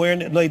tilled,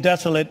 wherein it lay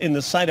desolate in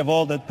the sight of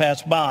all that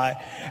pass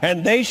by.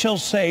 And they shall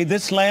say,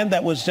 this land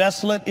that was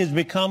desolate is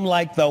become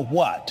like the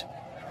what?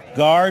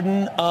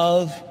 Garden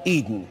of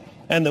Eden.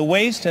 And the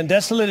waste and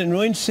desolate and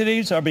ruined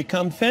cities are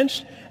become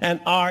fenced and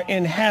are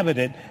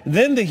inhabited.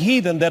 Then the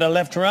heathen that are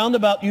left round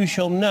about you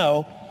shall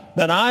know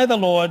that I, the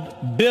Lord,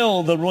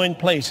 build the ruined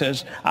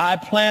places. I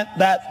plant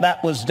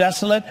that was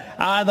desolate.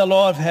 I, the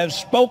Lord, have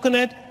spoken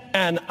it,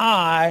 and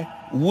I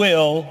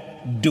will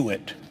do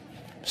it.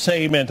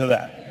 Say amen to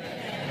that.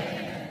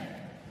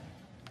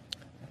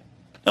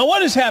 Now,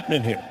 what is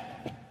happening here?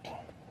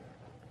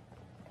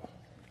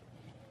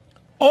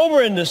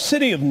 Over in the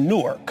city of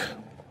Newark,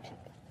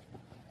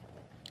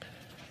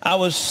 I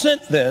was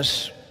sent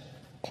this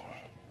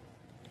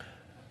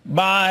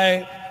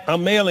by a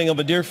mailing of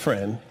a dear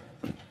friend.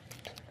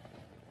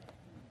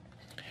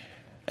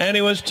 And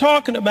he was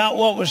talking about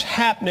what was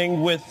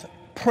happening with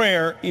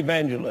prayer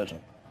evangelism.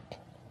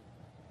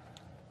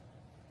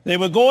 They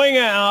were going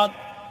out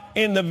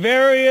in the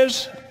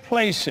various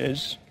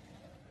places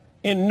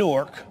in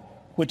Newark,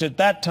 which at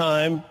that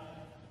time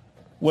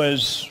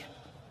was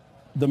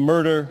the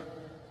murder.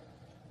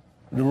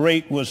 The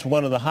rate was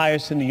one of the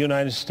highest in the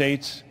United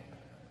States.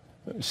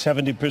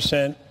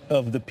 70%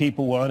 of the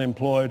people were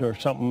unemployed or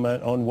something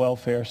on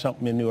welfare,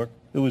 something in Newark.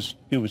 It was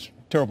a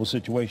terrible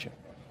situation.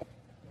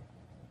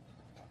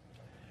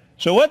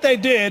 So what they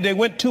did, they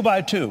went 2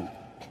 by 2.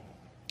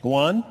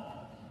 One,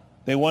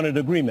 they wanted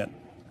agreement.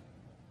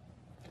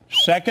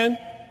 Second,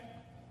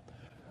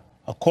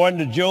 according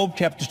to Job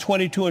chapter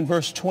 22 and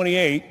verse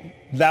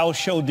 28, thou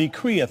shalt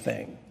decree a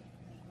thing,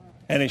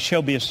 and it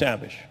shall be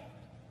established.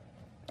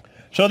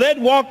 So they'd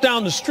walk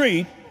down the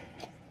street,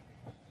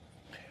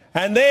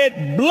 and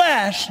they'd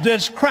bless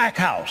this crack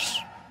house.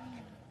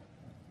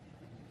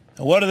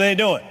 And what are they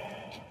doing?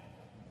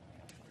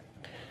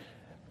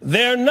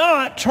 They're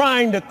not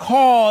trying to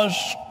cause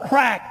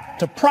crack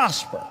to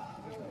prosper.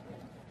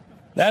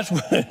 That's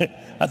what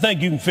I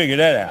think you can figure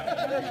that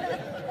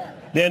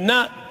out. They're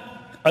not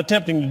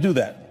attempting to do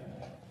that.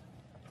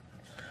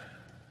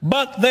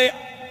 But they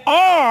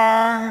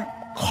are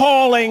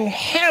calling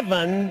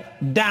heaven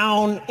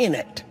down in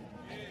it.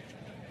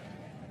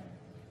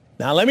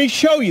 Now let me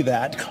show you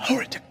that.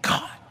 Glory to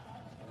God.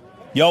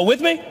 Y'all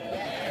with me?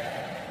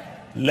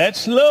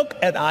 Let's look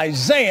at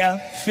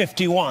Isaiah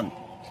 51.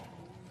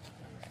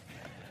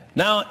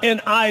 Now, in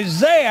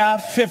Isaiah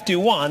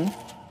 51,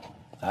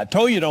 I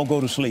told you don't go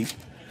to sleep.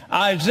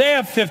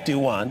 Isaiah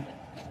 51,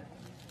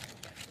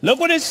 look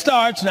what it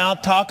starts now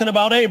talking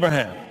about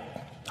Abraham.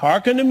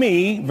 Hearken to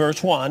me,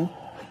 verse 1,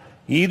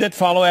 ye that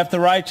follow after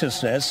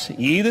righteousness,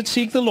 ye that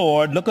seek the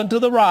Lord, look unto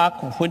the rock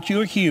of which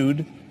you are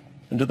hewed,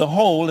 and to the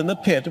hole in the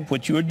pit of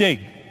which you are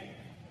digged.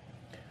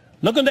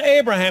 Look unto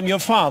Abraham your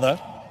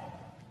father,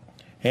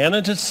 and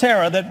unto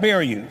Sarah that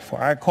bare you, for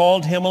I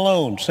called him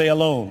alone, say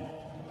alone.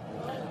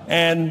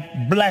 And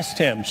blessed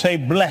him, say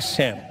blessed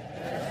him,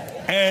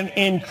 and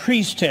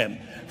increased him.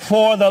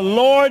 For the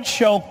Lord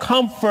shall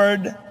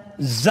comfort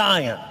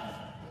Zion.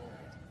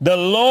 The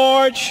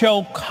Lord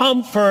shall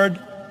comfort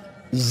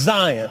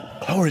Zion.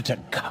 Glory to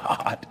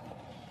God.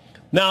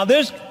 Now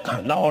this,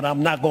 Lord,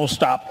 I'm not going to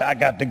stop. I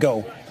got to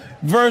go.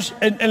 Verse,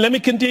 and let me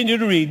continue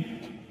to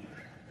read.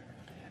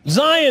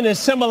 Zion is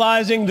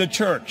symbolizing the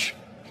church.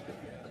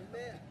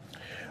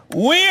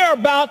 We are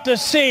about to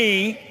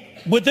see,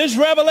 with this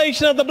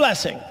revelation of the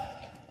blessing,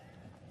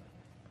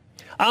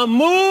 a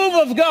move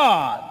of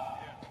God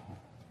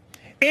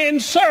in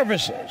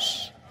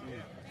services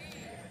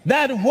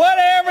that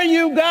whatever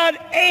you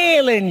got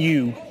ailing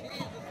you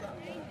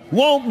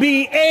won't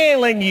be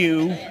ailing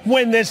you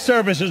when this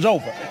service is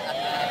over.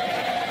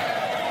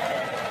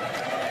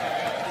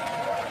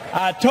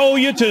 I told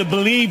you to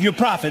believe your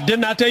prophet.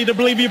 Didn't I tell you to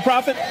believe your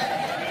prophet?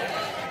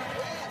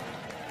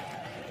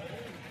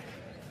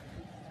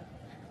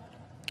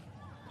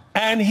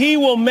 And he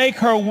will make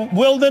her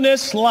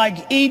wilderness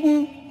like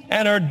Eden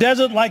and her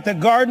desert like the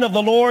garden of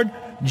the Lord.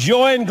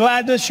 Joy and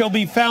gladness shall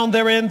be found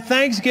therein,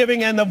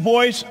 thanksgiving and the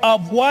voice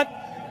of what?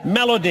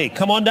 Melody.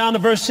 Come on down to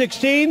verse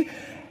 16.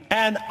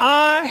 And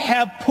I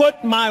have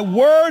put my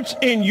words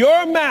in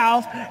your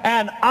mouth,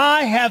 and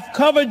I have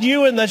covered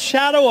you in the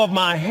shadow of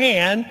my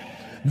hand,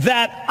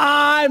 that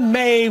I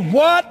may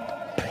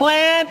what?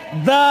 Plant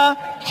the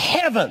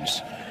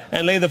heavens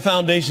and lay the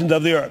foundations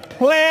of the earth.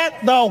 Plant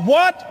the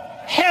what?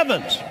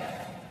 Heavens.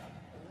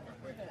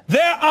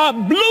 There are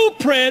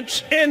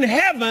blueprints in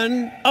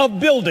heaven of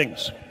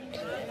buildings.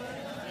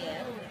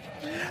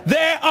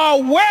 There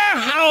are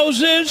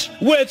warehouses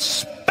with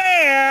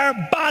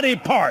spare body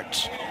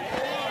parts.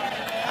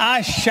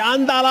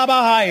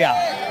 Ashandalabahaya.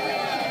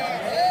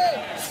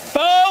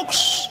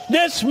 Folks,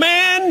 this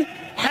man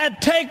had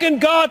taken,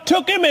 God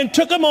took him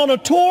on a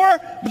tour.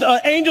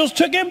 The angels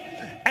took him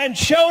and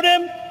showed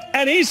him.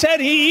 And he said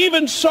he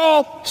even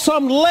saw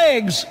some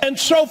legs and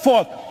so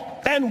forth.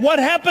 And what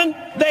happened?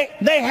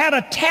 They had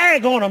a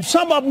tag on them.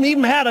 Some of them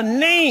even had a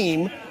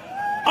name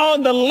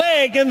on the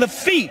leg and the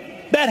feet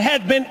that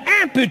had been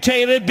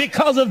amputated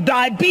because of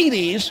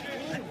diabetes.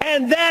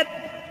 And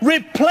that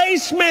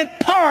replacement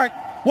part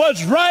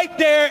was right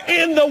there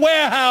in the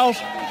warehouse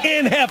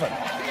in heaven.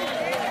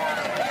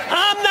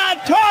 I'm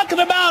not talking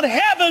about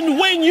heaven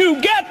when you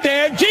get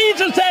there.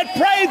 Jesus said,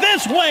 pray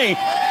this way.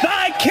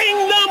 Thy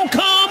kingdom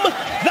come,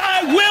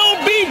 thy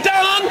will be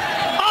done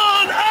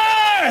on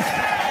earth.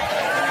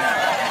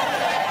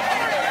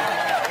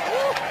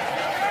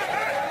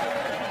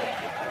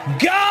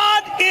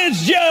 God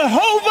is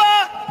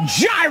Jehovah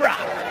Jireh.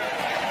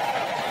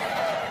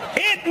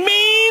 It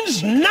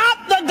means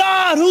not the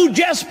God who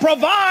just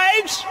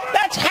provides.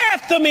 That's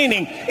half the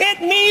meaning.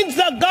 It means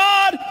the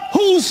God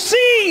who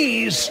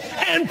sees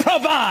and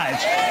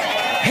provides.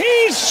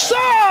 He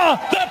saw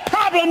the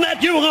problem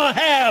that you're going to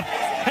have,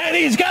 and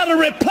he's got a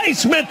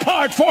replacement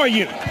part for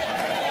you.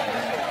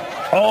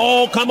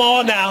 Oh, come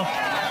on now.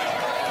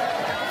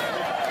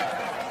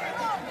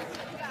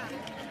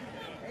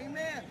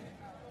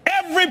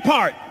 Every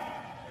part.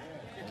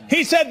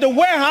 He said the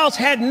warehouse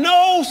had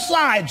no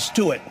sides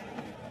to it.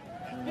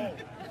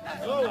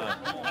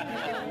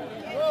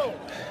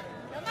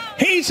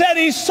 He said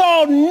he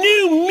saw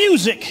new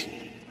music.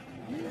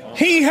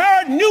 He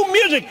heard new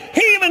music.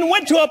 He even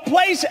went to a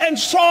place and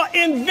saw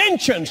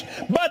inventions.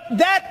 But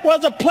that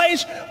was a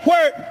place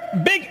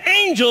where big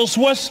angels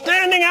were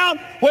standing out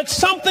with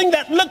something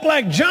that looked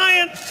like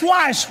giant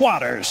fly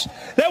swatters.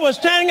 They were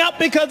standing out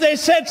because they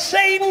said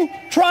Satan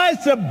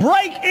tries to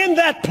break in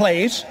that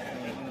place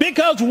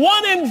because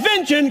one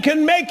invention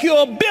can make you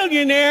a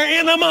billionaire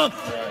in a month.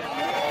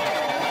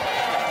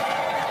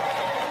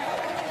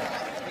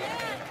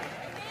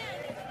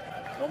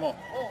 Come on.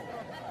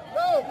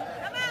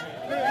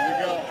 There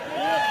you go.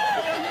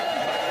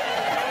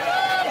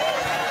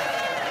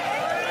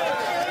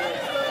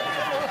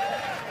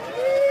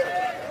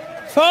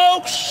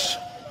 Folks,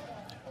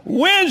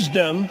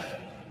 wisdom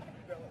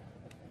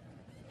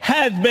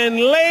has been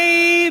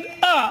laid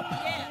up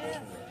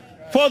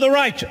for the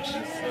righteous.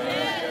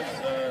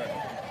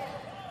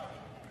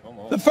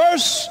 The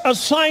first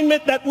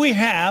assignment that we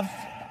have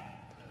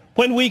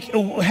when we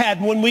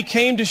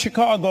came to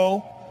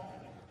Chicago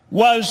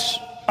was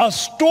a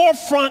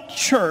storefront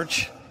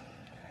church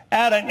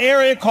at an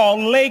area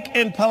called Lake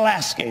and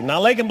Pulaski. Now,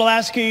 Lake and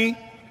Pulaski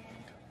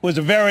was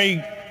a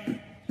very,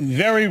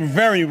 very,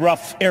 very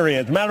rough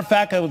area. As a matter of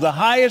fact, it was the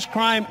highest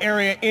crime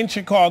area in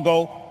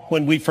Chicago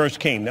when we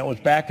first came. That was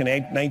back in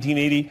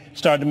 1980,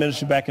 started the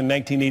ministry back in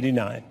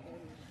 1989.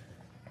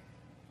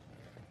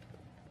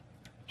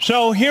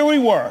 So here we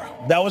were.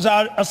 That was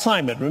our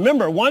assignment.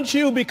 Remember, once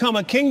you become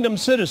a kingdom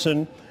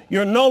citizen,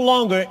 you're no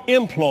longer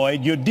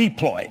employed, you're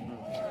deployed.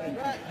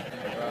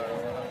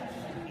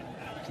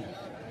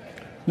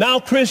 Now,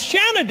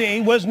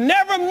 Christianity was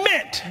never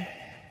meant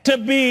to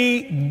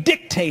be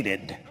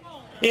dictated.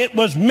 It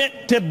was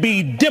meant to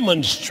be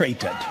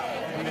demonstrated.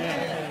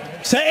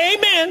 Amen. Say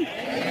amen.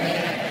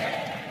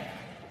 Amen.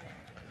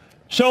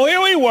 So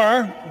here we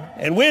were,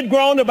 and we had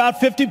grown to about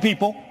 50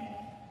 people.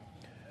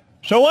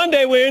 So one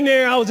day we're in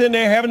there, I was in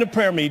there having a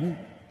prayer meeting.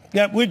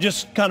 Yeah, we're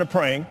just kind of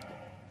praying.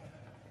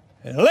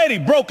 And a lady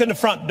broke in the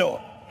front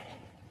door.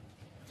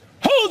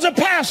 Who's the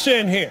pastor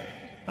in here?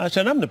 I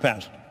said, I'm the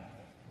pastor.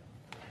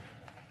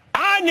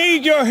 I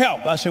need your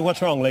help. I said,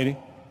 what's wrong, lady?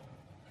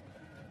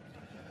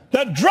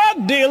 The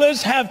drug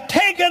dealers have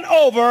taken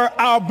over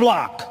our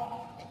block.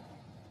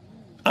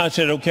 I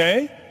said,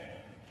 okay.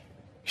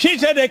 She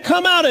said they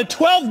come out at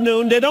 12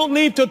 noon. They don't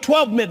leave till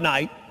 12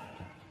 midnight.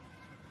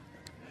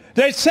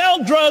 They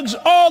sell drugs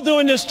all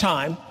during this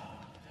time.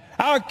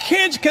 Our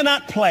kids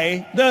cannot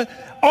play.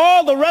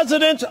 All the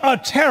residents are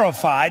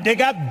terrified. They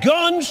got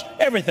guns,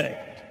 everything.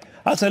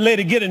 I said,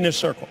 lady, get in this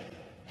circle.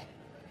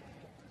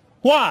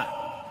 Why?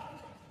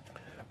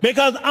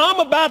 Because I'm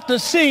about to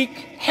seek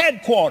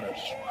headquarters.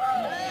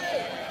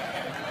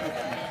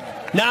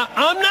 Now,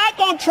 I'm not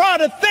going to try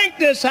to think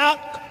this out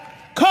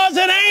because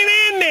it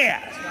ain't in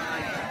there.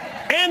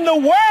 And the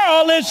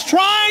world is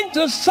trying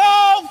to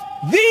solve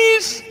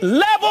these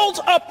levels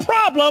of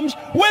problems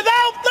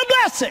without the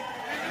blessing.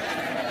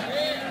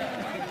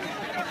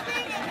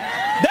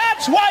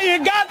 That's why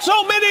you got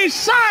so many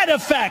side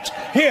effects.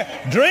 Here,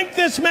 drink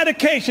this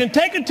medication,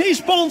 take a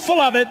teaspoonful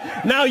of it.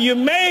 Now you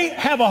may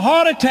have a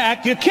heart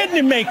attack, your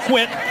kidney may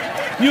quit,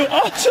 you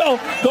also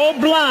go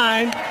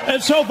blind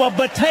and so forth,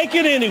 but take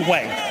it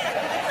anyway.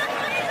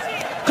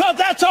 Because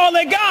that's all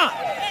they got.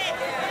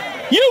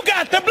 You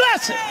got the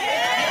blessing.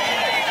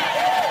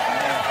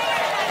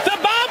 The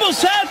Bible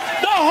says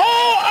the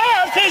whole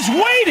earth is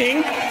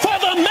waiting for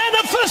the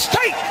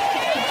manifestation.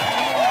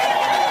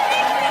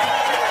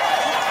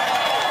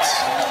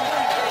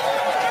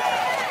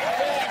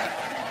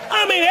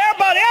 I mean,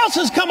 everybody else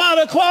has come out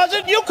of the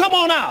closet. You come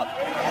on out.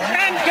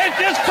 And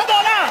just come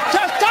on out.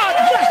 Just start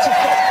blessing.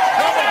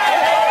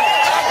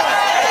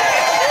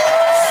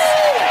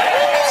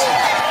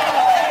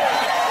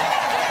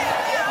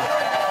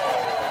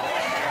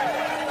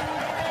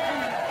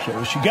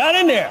 So she got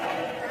in there.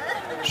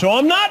 So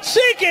I'm not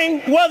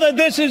seeking whether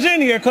this is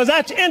in here because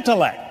that's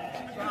intellect.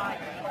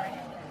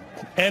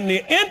 And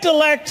the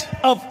intellect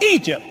of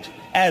Egypt,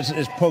 as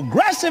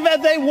progressive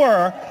as they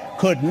were,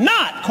 could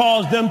not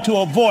cause them to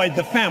avoid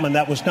the famine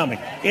that was coming.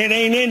 It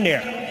ain't in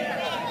there.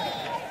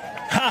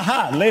 Ha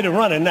ha, lady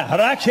running now.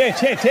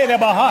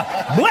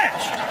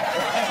 Blessed.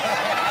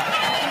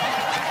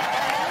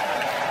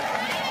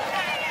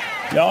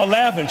 Y'all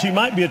laughing. She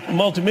might be a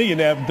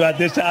multimillionaire by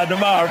this time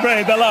tomorrow.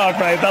 Praise the Lord,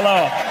 praise the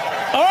Lord.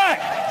 All right.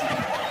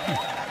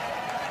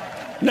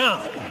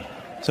 Now,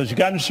 so she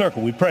got in the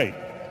circle. We prayed.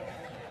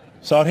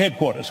 Sought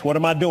headquarters. What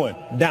am I doing?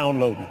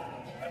 Downloading.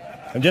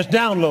 I'm just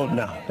downloading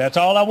now. That's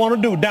all I want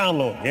to do,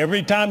 download.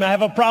 Every time I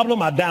have a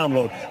problem, I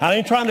download. I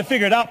ain't trying to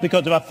figure it out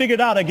because if I figure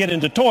it out, I get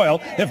into toil.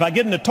 If I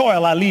get into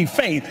toil, I leave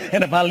faith.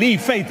 And if I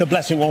leave faith, the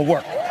blessing won't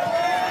work.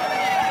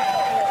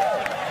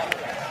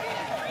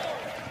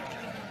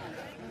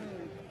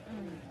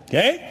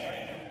 Okay?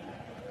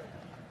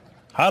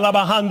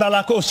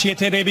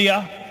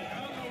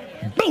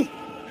 Boom!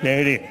 There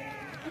it is.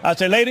 I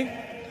said, lady,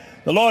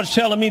 the Lord's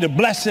telling me to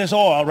bless this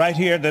oil right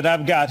here that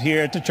I've got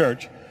here at the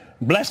church.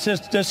 Bless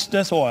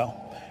this oil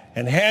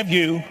and have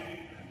you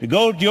to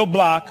go to your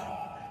block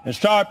and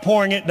start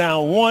pouring it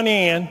down one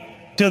end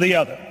to the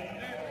other.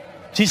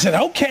 She said,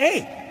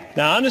 okay.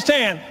 Now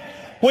understand,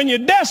 when you're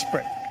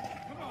desperate,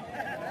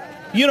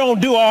 you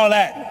don't do all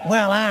that.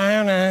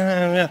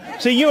 Well,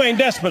 see, you ain't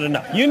desperate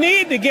enough. You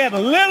need to get a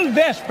little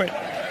desperate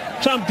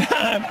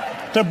sometime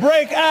to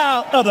break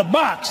out of the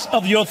box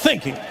of your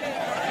thinking.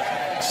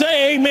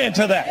 Say amen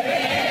to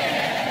that.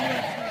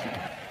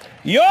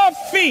 Your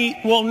feet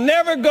will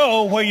never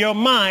go where your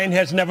mind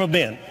has never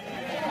been.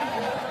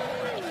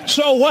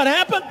 So what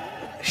happened?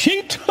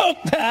 She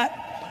took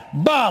that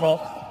bottle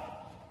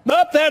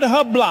up there to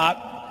her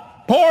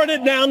block, poured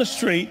it down the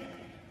street,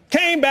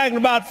 came back, and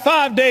about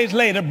 5 days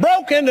later,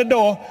 broke in the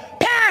door.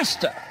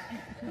 Pastor!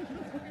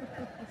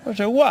 I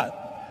said, what?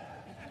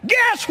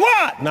 Guess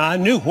what? Now, I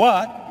knew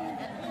what.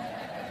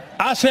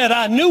 I said,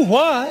 I knew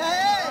what.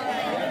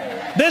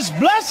 This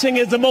blessing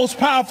is the most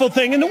powerful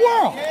thing in the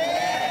world.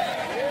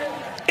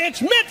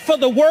 It's meant for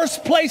the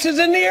worst places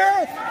in the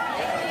earth.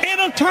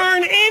 It'll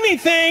turn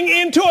anything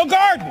into a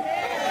garden,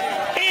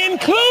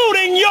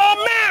 including your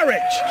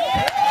marriage.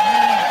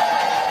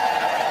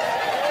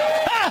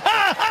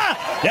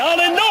 Y'all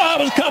didn't know I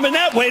was coming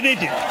that way, did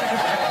you?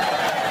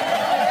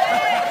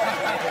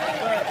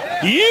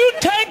 You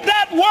take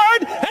that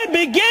word and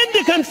begin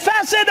to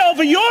confess it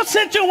over your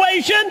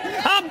situation.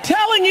 I'm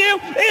telling you,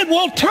 it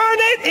will turn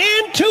it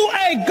into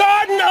a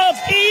Garden of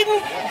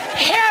Eden.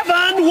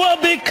 Heaven will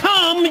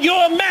become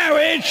your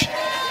marriage.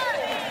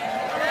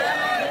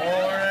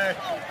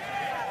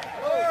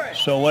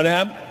 So what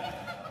happened?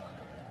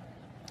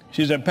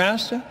 She said,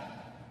 Pastor,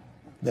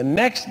 the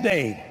next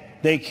day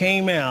they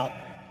came out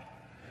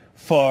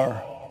for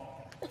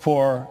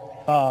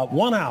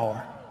 1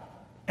 hour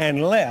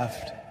and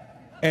left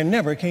and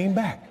never came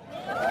back.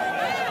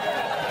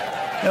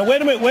 Now,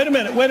 wait a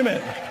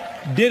minute.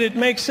 Did it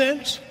make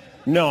sense?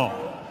 No,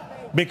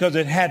 because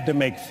it had to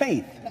make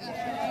faith.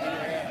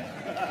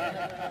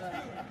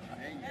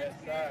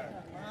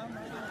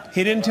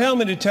 He didn't tell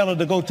me to tell her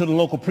to go to the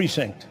local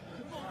precinct.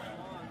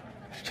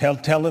 Tell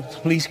the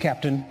police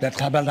captain that.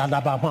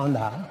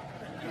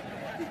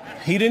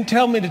 He didn't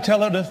tell me to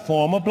tell her to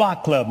form a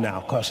block club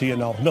now, because, you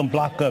know, them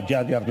block clubs,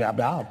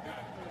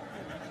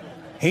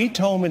 He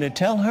told me to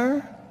tell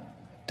her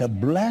to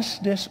bless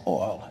this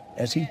oil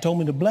as he told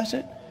me to bless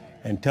it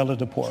and tell her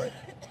to pour it.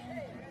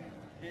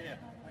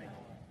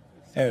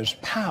 There's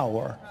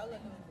power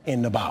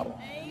in the bottle.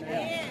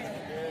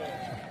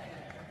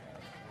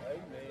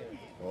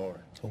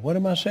 So what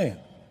am I saying?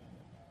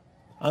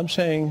 I'm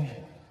saying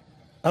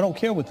I don't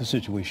care what the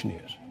situation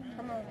is.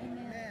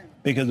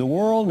 Because the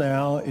world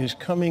now is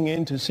coming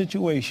into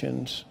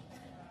situations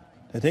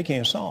that they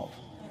can't solve.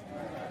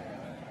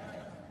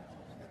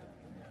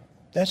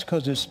 That's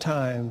because it's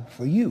time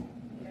for you.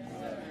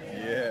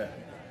 Yeah.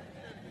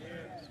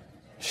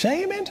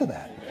 Say amen to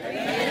that.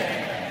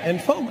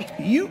 And folks,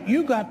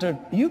 you got to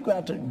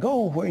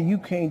go where you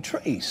can't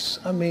trace.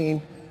 I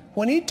mean,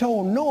 when he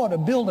told Noah to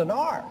build an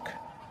ark,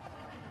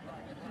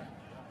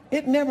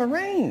 it never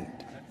rained.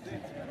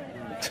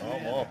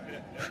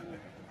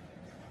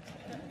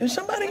 Is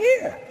somebody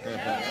here?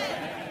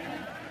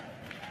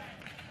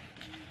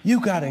 You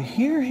got to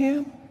hear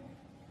him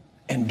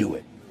and do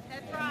it.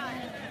 That's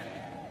right.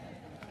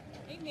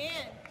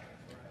 Amen.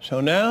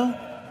 So now,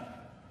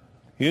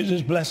 here's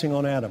his blessing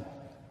on Adam.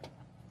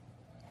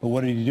 But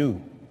what did he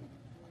do?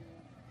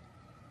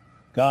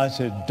 God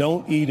said,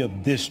 don't eat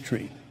of this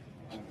tree.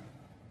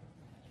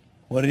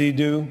 What did he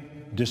do?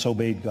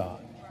 Disobeyed God.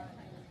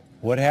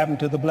 What happened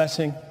to the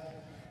blessing?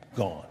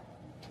 Gone.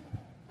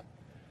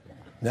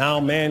 Now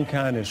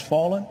mankind has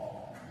fallen,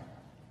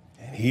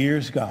 and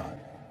here's God.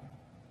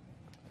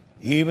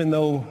 Even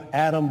though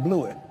Adam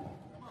blew it,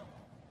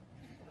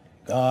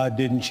 God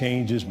didn't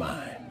change his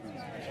mind.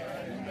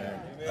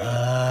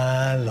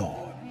 My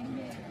Lord.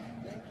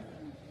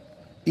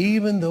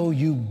 Even though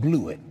you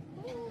blew it,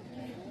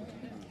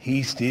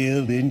 he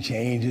still didn't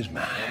change his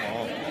mind.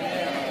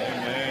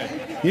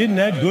 Isn't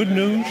that good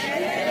news?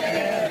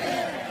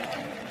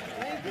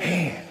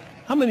 Man,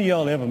 how many of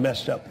y'all ever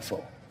messed up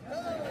before?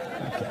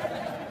 Okay.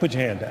 Put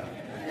your hand down.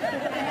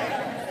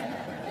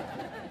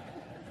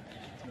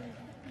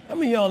 How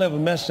many of y'all ever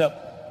messed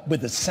up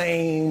with the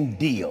same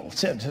deal?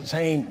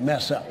 Same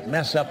mess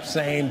up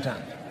same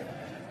time?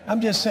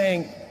 I'm just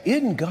saying,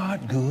 isn't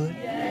God good?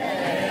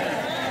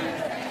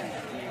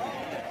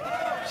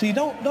 See,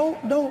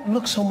 don't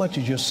look so much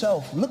at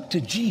yourself. Look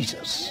to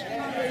Jesus.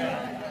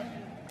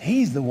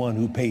 He's the one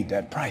who paid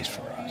that price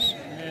for us.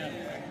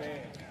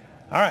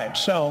 All right,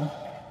 so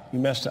you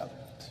messed up.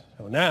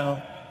 So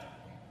now,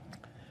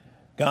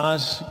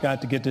 God's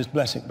got to get this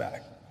blessing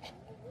back.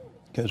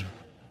 Because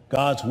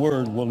God's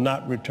word will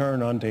not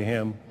return unto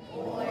him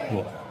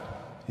void.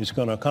 It's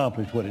going to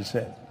accomplish what it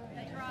said.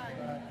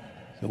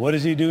 So what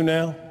does he do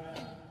now?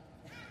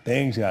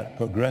 Things got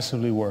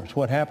progressively worse.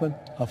 What happened?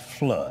 A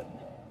flood.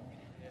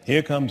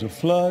 Here comes a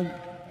flood,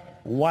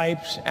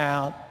 wipes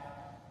out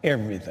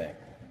everything.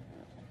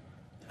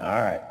 All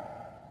right.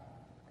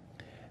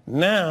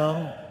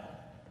 Now,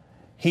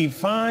 he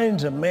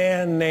finds a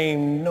man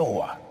named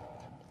Noah.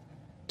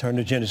 Turn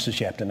to Genesis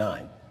chapter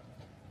 9.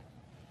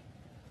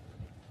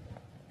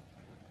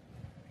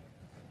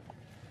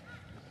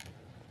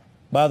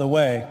 By the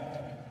way,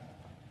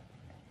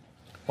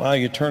 while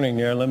you're turning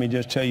there, let me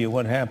just tell you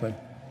what happened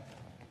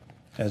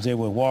as they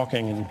were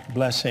walking and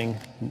blessing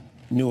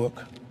Noah.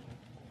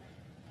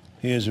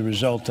 Here's the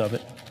result of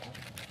it.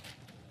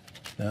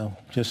 Now,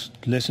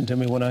 just listen to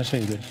me when I say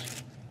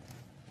this.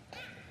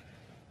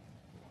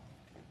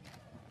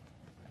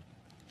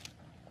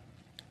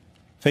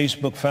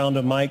 Facebook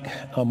founder Mark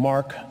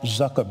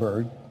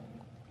Zuckerberg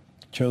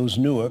chose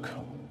Newark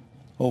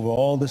over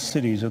all the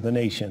cities of the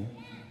nation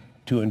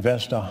to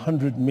invest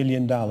 $100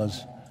 million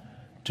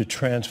to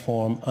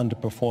transform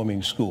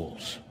underperforming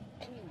schools.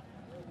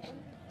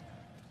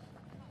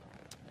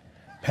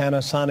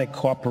 Panasonic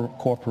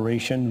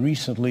Corporation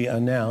recently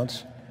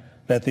announced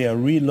that they are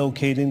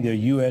relocating their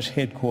U.S.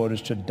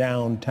 headquarters to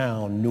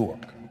downtown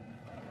Newark.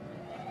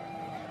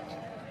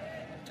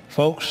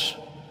 Folks,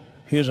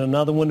 here's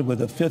another one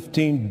with a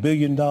 $15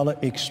 billion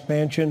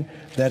expansion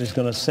that is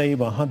going to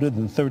save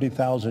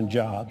 130,000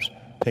 jobs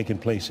taking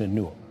place in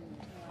Newark.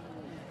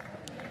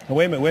 Now,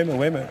 wait a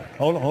minute.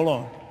 Hold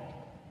on.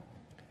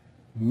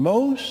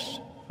 Most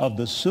of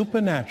the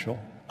supernatural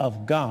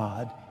of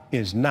God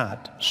is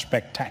not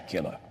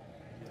spectacular.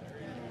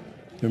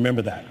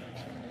 Remember that.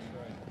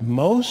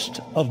 Most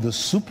of the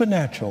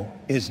supernatural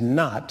is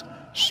not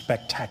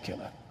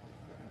spectacular.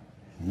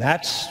 And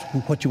that's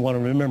what you want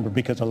to remember,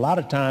 because a lot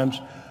of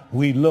times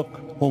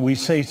when we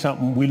say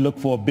something, we look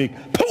for a big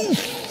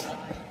poof.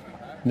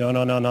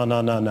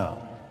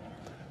 No.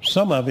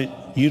 Some of it,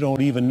 you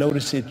don't even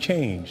notice it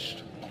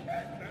changed.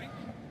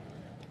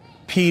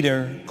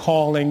 Peter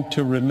calling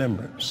to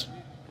remembrance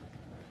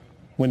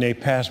when they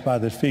passed by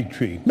the fig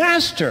tree.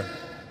 Master,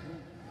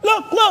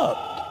 look.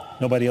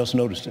 Nobody else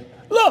noticed it.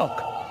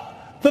 Look,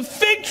 the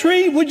fig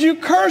tree which you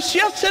cursed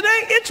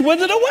yesterday, it's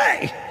withered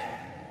away.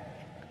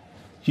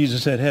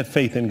 Jesus said, have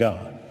faith in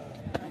God.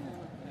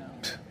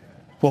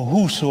 For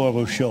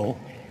whosoever shall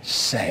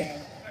say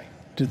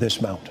to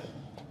this mountain.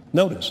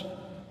 Notice,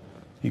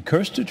 he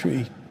cursed the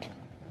tree,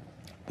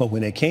 but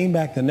when they came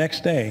back the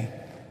next day,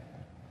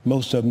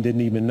 most of them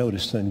didn't even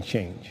notice the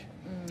change.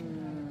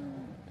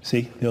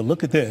 See, they'll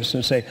look at this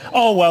and say,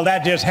 oh, well,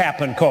 that just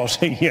happened because,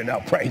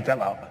 praise the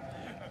Lord.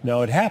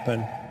 No, it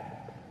happened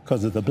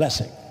because of the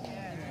blessing.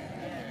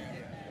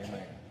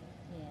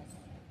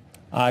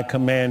 I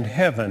command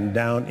heaven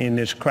down in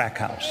this crack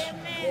house.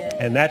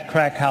 And that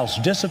crack house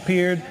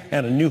disappeared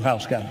and a new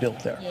house got built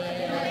there.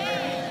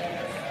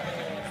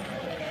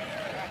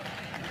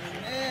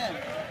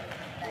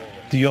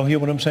 Do y'all hear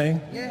what I'm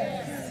saying?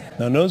 Yes.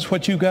 Now notice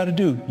what you got to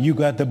do. You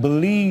got to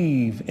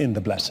believe in the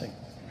blessing,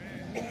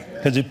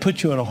 because it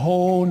puts you in a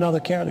whole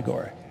nother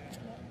category.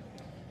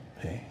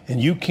 Okay?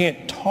 And you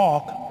can't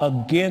talk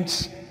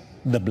against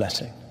the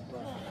blessing.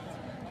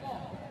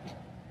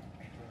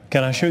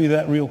 Can I show you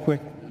that real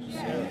quick?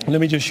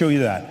 Let me just show you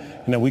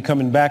that. Now we're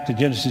coming back to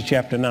Genesis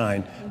chapter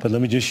 9, but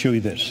let me just show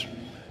you this.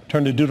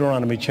 Turn to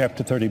Deuteronomy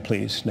chapter 30,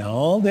 please. Now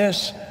all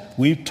this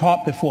we've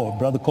taught before.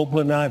 Brother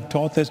Copeland and I have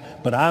taught this,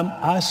 but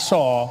I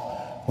saw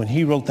when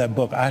he wrote that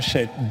book, I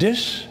said,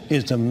 this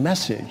is the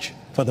message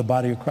for the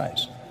body of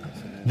Christ.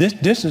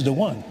 This is the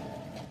one.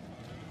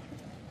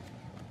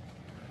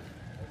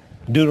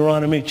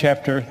 Deuteronomy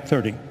chapter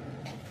 30.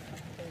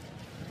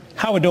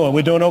 How we doing?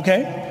 We doing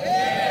okay?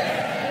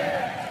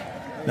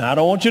 Now I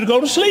don't want you to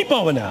go to sleep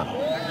over now.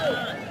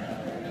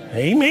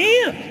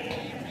 Amen.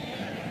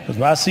 Because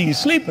if I see you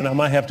sleeping, I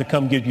might have to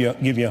come give you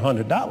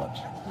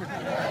 $100.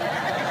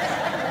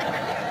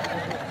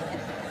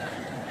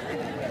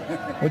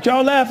 What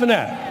y'all laughing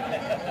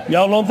at?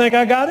 Y'all don't think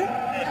I got it?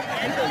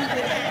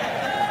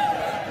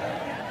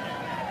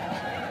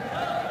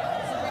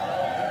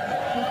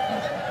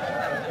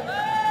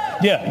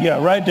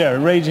 Yeah, right there.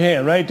 Raise your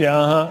hand. Right there.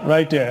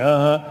 Right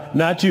there.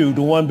 Not you,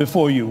 the one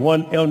before you.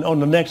 One on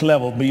the next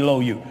level below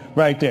you.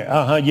 Right there.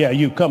 Yeah,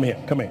 you. Come here.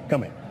 Come here.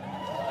 Come here.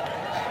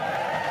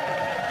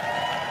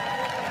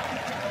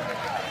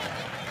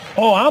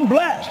 Oh, I'm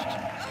blessed.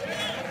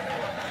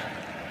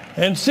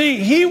 And see,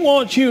 he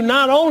wants you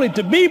not only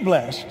to be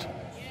blessed,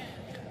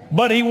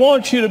 but he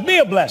wants you to be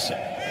a blessing.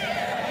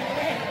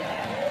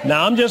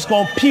 Now, I'm just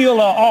going to peel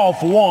her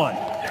off one.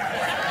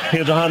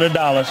 Here's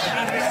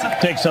 $100.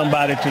 Take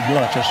somebody to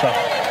lunch or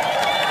something.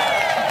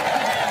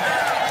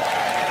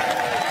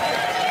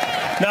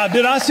 Now,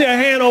 did I see a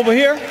hand over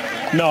here?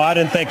 No, I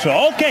didn't think so.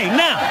 Okay,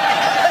 now,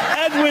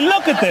 as we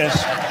look at this,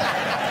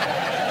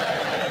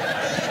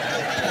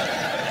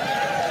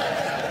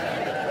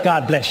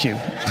 God bless you.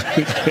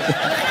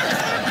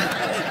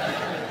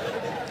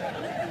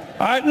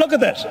 All right, look at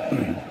this.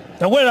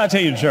 Now, where did I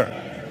tell you to turn?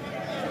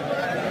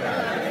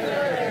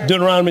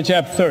 Deuteronomy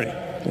chapter 30. All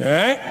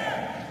right?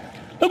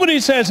 Look what he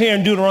says here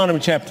in Deuteronomy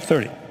chapter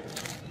 30.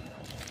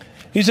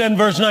 He said in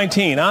verse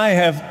 19,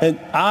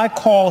 I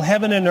call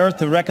heaven and earth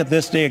to record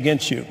this day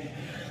against you,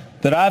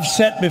 that I've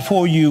set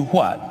before you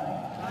what?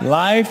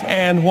 Life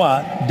and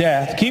what?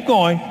 Death. Keep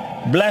going.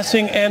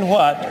 Blessing and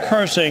what?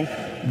 Cursing.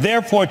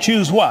 Therefore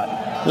choose what?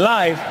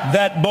 Life,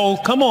 that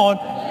both, come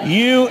on,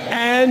 you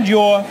and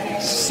your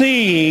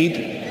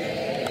seed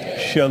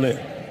shall live.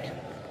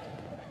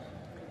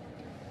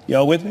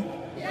 Y'all with me?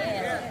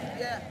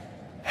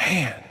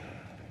 Man.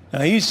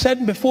 Now he's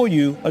setting before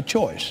you a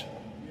choice.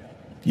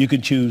 You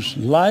can choose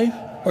life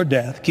or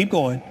death. Keep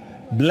going.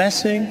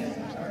 Blessing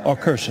or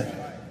cursing.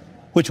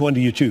 Which one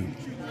do you choose?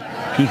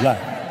 Choose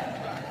life.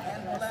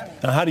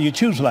 Now how do you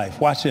choose life?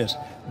 Watch this.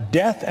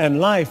 Death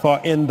and life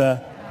are in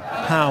the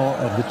power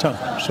of the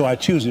tongue. So I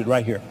choose it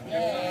right here.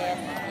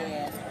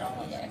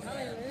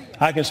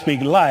 I can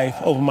speak life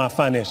over my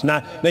finances.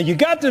 Now you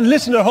got to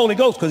listen to the Holy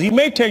Ghost, because he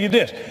may tell you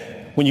this.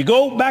 When you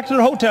go back to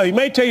the hotel, he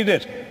may tell you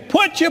this.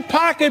 Put your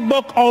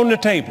pocketbook on the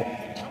table.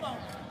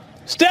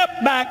 Step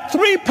back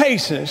 3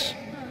 paces,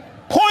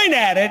 point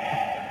at it,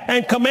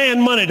 and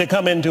command money to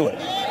come into it.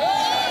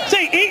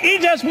 See, he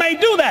just may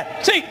do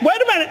that. See,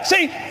 wait a minute.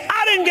 See,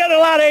 I didn't get a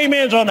lot of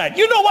amens on that.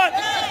 You know what?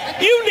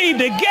 You need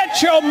to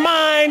get your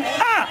mind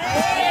up.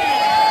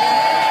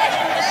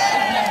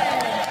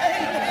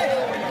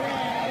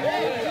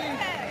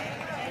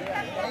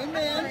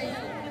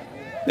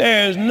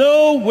 There's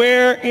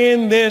nowhere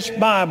in this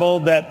Bible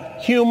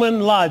that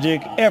human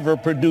logic ever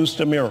produced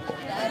a miracle.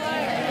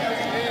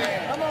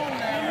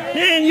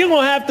 And you're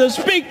going to have to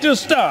speak to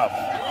stuff.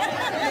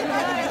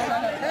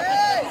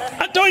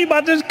 I told you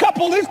about this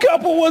couple. This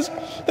couple was,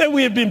 that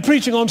we had been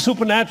preaching on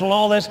supernatural and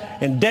all this,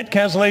 and debt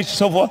cancellation and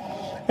so forth.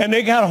 And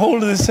they got a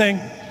hold of this thing.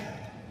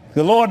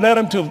 The Lord led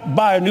them to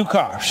buy a new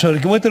car. So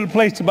they went to the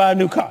place to buy a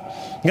new car.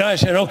 The guy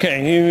said, okay,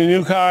 you need a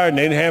new car, and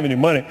they didn't have any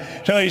money.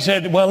 So he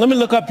said, well, let me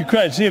look up your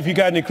credit, see if you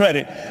got any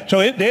credit. So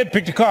they had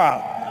picked the car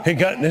out. The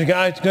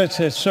guy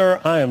said, sir,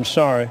 I am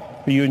sorry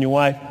for you and your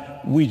wife.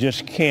 We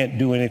just can't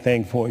do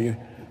anything for you.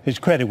 His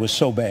credit was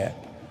so bad.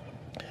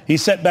 He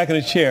sat back in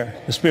the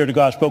chair. The Spirit of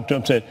God spoke to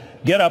him and said,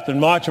 get up and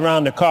march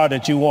around the car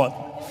that you want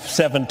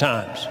 7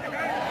 times.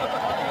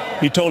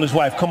 He told his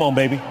wife, come on,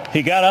 baby.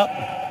 He got up.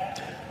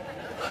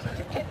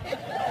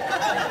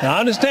 Now, I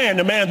understand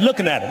the man's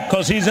looking at him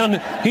because he's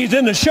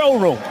in the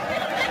showroom.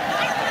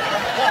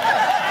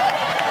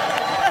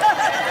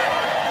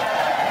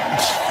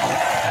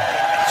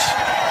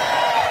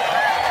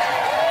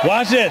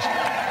 Watch this.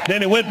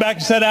 Then he went back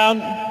and sat down.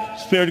 The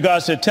Spirit of God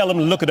said, tell him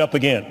to look it up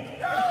again.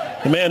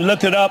 The man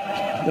looked it up.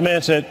 The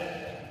man said,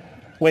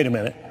 wait a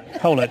minute.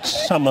 Hold it.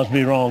 Something must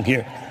be wrong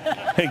here.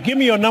 Hey, give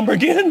me your number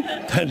again.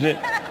 That's it.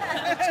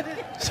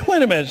 So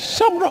wait a minute.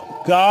 Something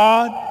wrong.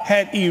 God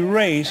had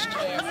erased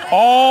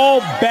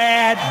all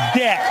bad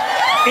debt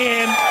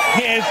in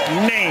his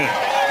name.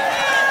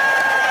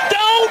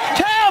 Don't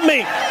tell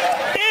me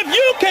if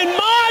you can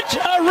march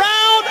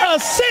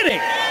city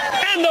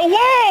and the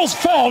walls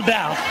fall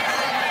down.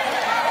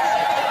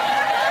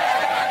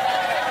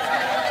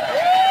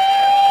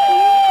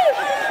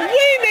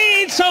 We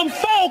need some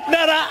folk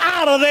that are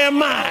out of their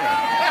mind.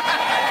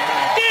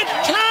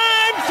 It's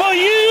time for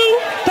you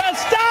to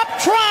stop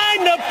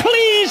trying to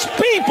please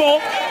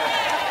people.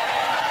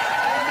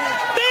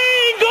 They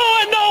ain't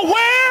going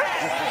nowhere.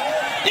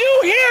 You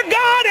hear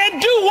God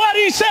and do what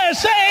he says.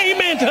 Say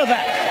amen to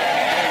that.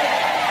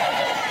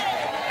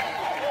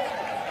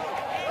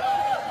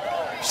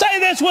 Say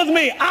this with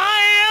me.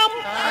 I am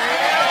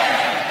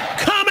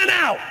coming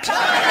out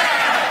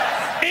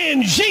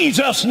in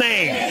Jesus'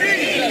 name.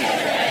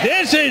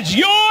 This is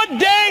your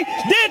day.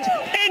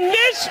 In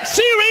this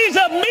series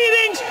of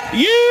meetings,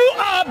 you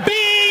are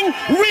being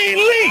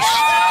released.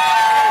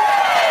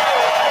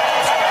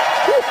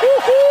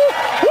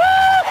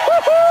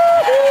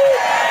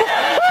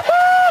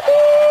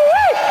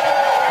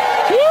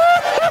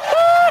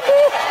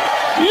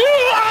 You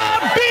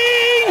are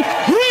being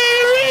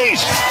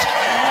released.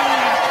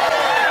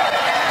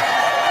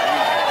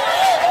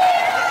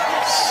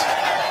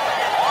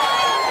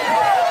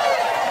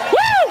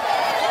 Woo!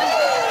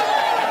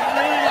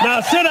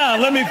 Now sit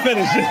down. Let me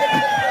finish it.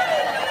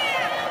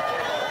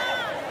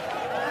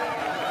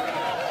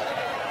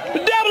 The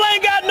devil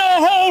ain't got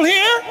no hold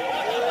here.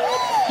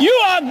 You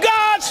are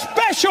God's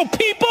special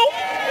people.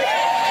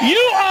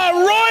 You are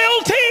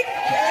royalty.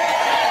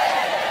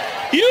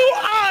 You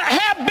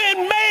have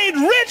been made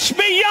rich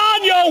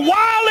beyond your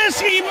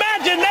wildest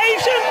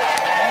imagination.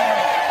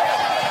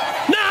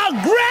 Now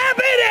grab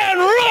it and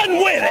run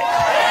with it.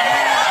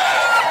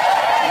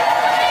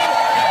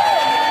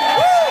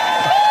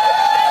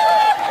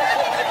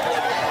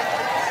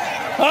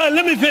 All right,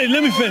 let me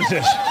finish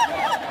this.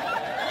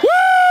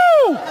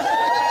 Woo!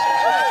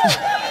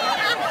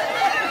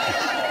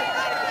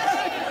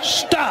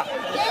 Stop.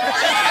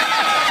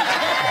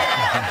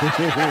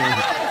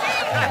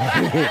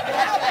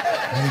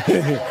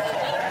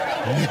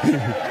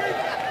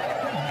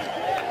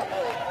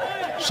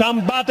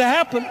 Something about to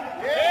happen.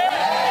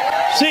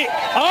 See,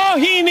 all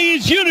he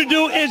needs you to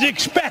do is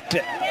expect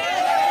it.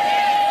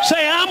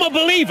 Say, I'm a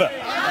believer.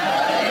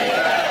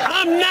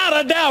 I'm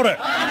not a doubter.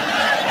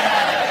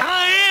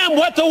 I am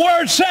what the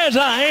word says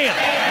I am.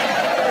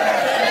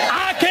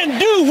 I can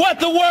do what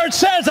the word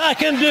says I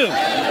can do.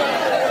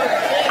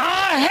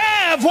 I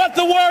have what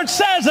the word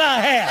says I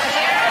have.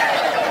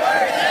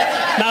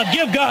 Now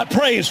give God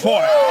praise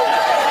for it.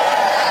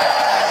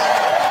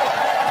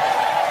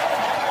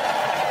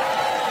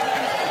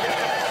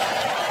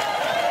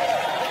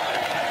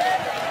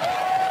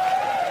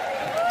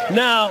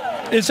 Now,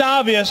 it's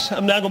obvious,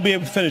 I'm not going to be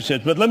able to finish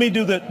it, but let me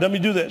do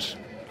this.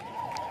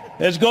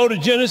 Let's go to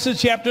Genesis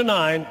chapter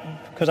 9,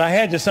 because I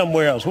had you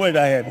somewhere else. Where did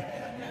I have you?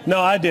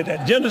 No, I did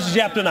that. Genesis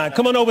chapter 9.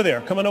 Come on over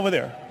there. Come on over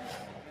there.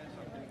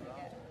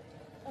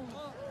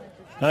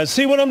 Now,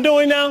 see what I'm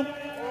doing now?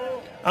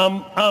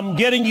 I'm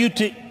getting you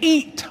to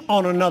eat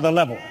on another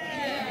level.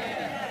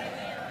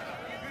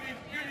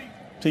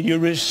 So you're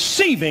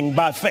receiving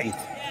by faith.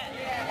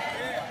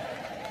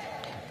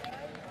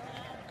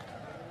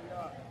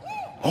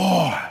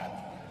 Oh,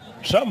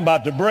 something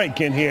about to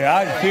break in here.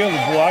 I feel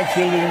it, boy. I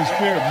feel it in the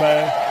spirit,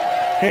 man.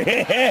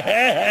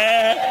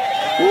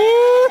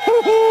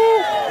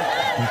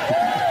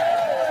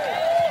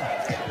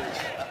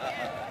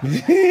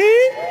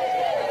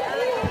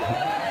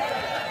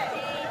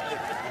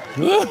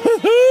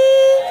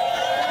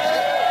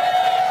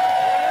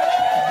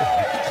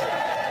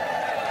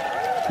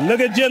 Look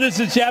at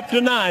Genesis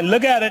chapter 9.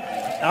 Look at it.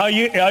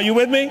 Are you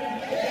with me?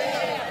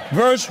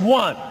 Verse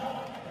 1.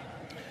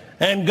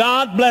 And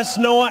God blessed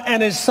Noah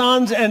and his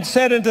sons and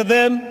said unto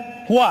them,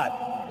 what?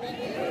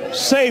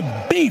 Say,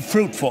 be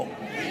fruitful.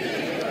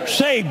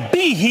 Say,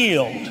 be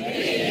healed.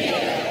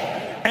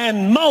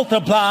 And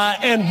multiply.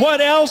 And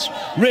what else?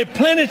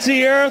 Replenish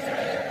the earth.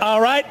 All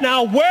right.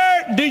 Now,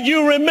 where do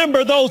you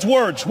remember those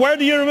words? Where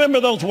do you remember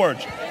those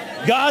words?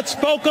 God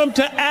spoke them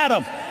to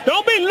Adam.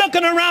 Don't be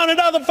looking around at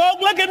other folk.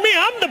 Look at me.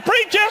 I'm the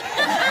preacher.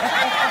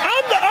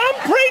 I'm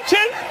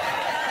preaching.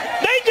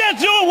 They just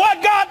doing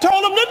what God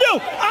told them to do.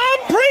 I'm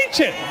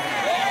preaching.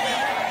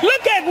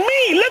 Look at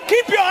me. Look,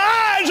 keep your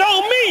eyes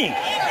on me.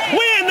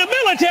 We're in the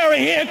military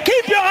here.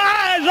 Keep your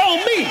eyes on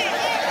me.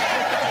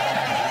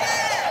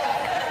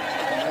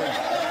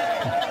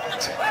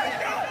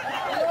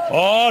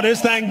 Oh, this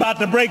thing about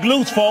to break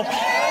loose, folks.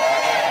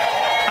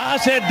 I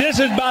said this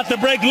is about to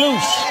break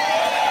loose.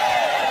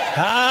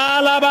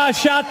 Now,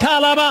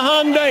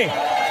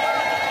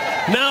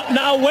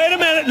 wait a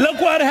minute.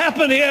 Look what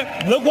happened here.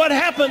 Look what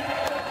happened.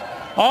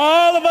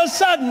 All of a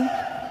sudden,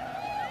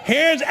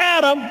 here's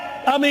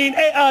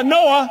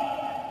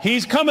Noah.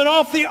 He's coming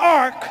off the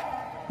ark,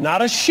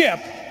 not a ship,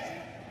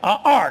 an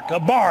ark, a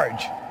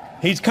barge.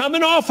 He's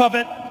coming off of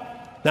it.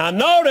 Now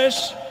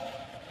notice,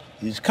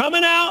 he's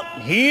coming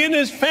out, he and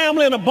his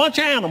family and a bunch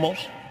of animals.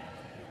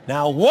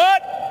 Now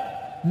what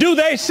do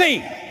they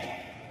see?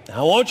 Now,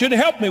 I want you to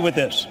help me with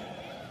this.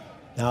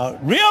 Now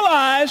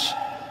realize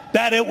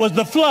that it was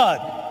the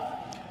flood.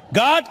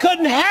 God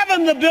couldn't have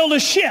him to build a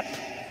ship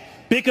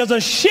because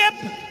a ship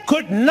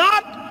could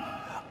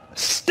not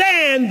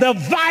stand the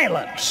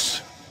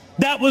violence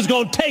that was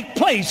going to take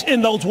place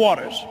in those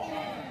waters.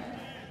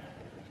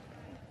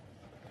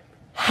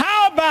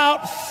 How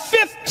about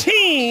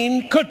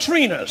 15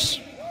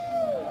 Katrinas?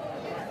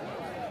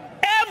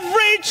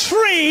 Every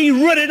tree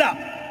rooted up.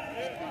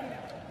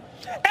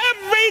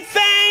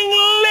 Everything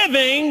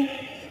living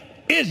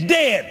is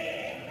dead.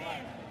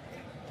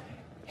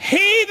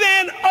 He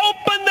then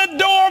opened the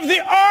door of the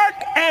ark,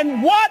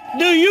 and what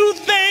do you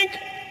think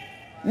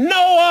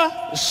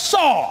Noah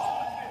saw?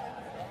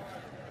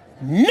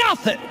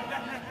 Nothing.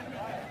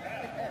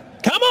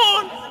 Come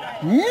on,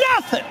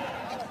 nothing.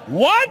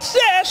 Watch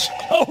this,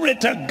 glory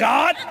to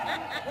God.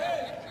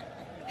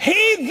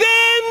 He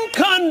then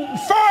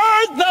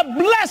conferred the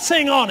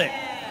blessing on it.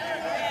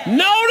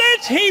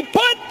 Notice he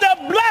put the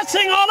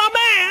blessing on a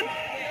man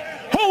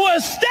who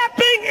was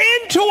stepping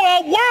into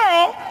a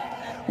world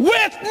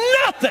with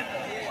nothing.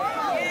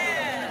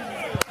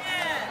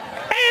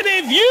 And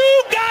if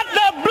you got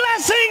the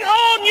blessing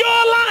on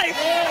your life,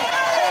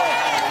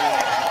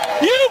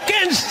 you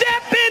can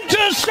step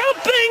into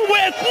something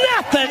with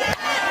nothing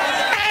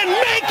and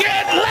make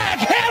it like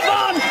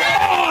heaven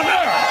on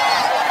earth.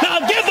 Now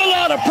give the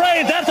Lord a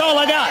praise. That's all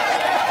I got.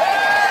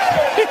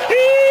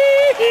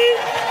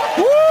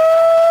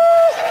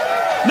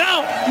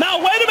 Now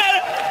wait a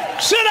minute.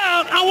 Sit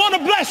down. I want to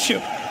bless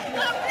you.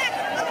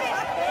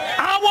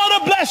 I want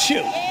to bless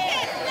you.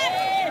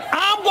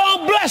 I'm going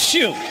to bless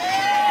you.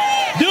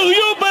 Do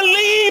you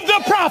believe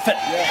the prophet?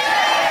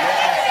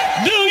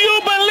 Do you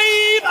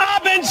believe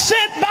I've been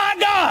sent by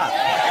God?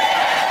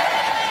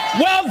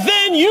 Well,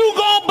 then you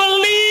going to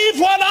believe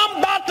what I'm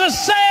about to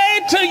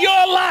say to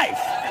your life.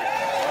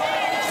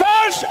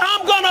 First,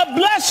 I'm going to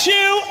bless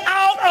you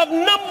out of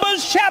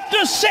Numbers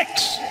chapter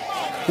 6.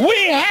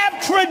 We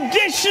have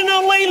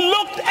traditionally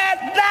looked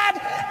at that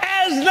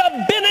as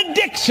the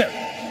benediction.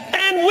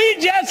 And we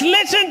just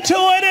listen to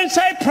it and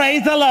say,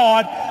 praise the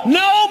Lord.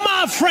 No,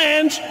 my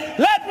friends,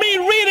 let me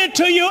read it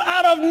to you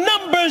out of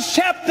Numbers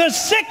chapter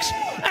 6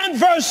 and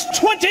verse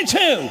 22.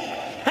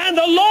 And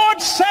the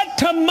Lord said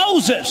to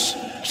Moses,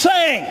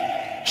 saying,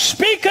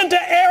 speak unto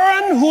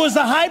Aaron, who is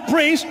the high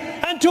priest,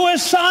 and to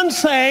his son,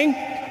 saying,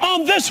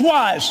 on this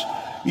wise,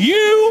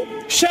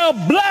 you shall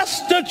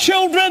bless the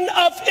children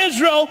of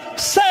Israel,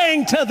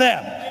 saying to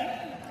them,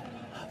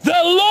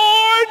 the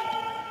Lord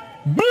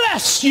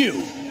bless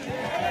you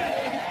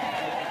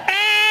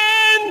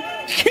and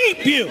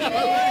keep you.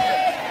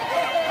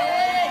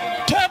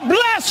 To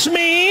bless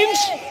means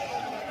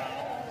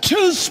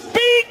to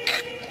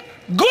speak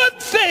good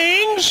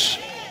things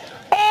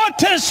or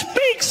to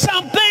speak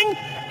something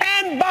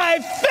and by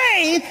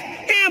faith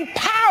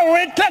empower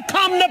it to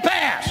come to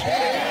pass.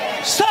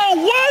 So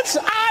once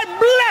I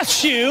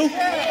bless you,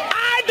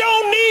 I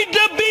don't need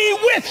to be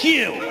with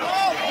you.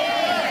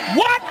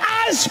 What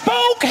I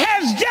spoke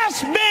has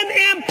just been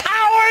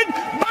empowered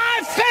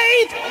by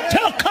faith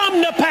to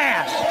come to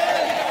pass.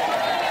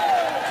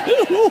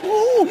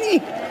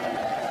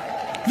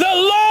 The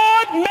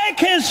Lord make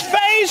his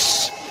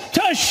face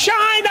to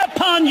shine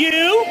upon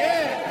you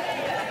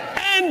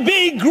and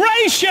be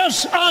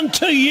gracious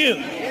unto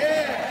you.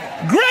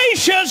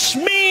 Gracious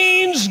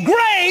means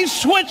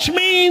grace, which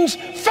means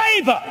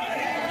favor.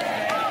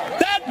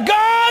 That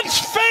God's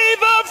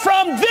favor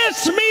from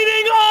this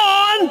meeting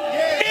on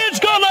is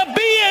going to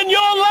be in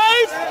your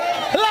life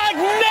like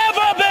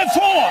never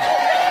before.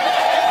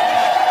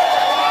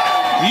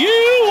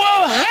 You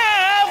will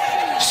have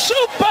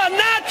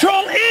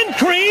supernatural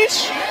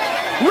increase,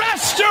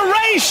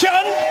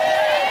 restoration,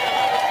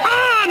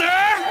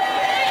 honor,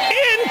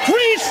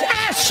 increased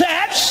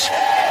assets,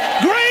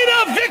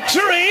 greater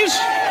victories,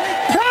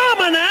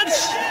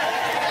 prominence,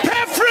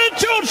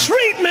 preferential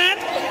treatment.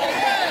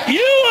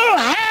 You will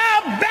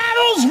have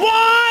battles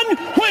won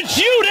which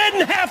you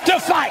didn't have to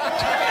fight.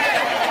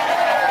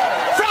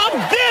 From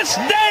this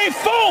day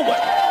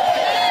forward.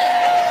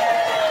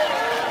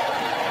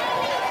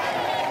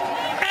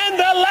 And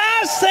the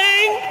last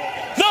thing,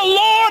 the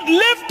Lord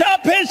lift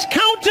up his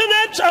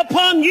countenance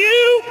upon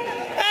you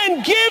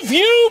and give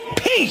you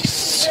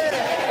peace.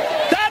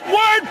 That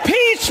word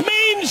peace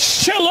means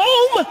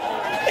shalom.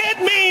 It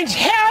means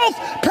health,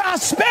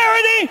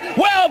 prosperity,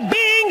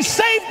 well-being,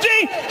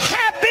 safety,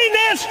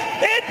 happiness.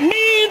 It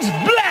means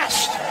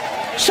blessed.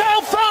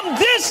 So from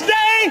this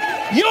day,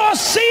 your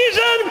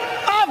season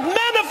of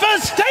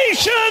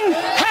manifestation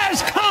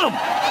has come.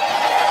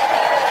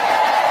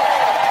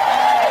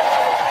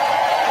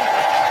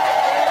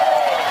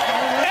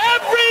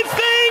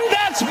 Everything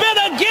that's been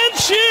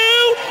against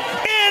you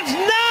is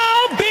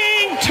now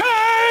being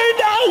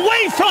turned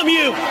away from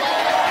you.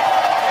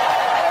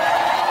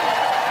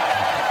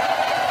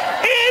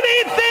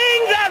 Anything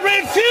that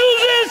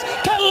refuses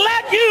to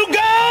let you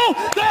go,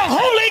 the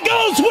Holy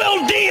Ghost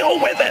will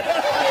deal with it.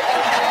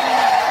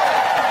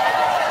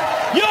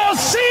 Your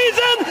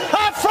season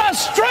of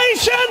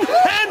frustration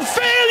and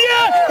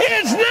failure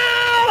is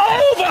now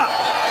over.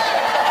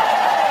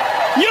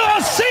 Your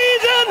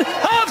season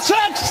of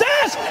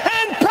success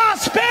and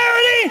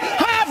prosperity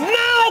have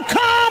now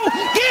come.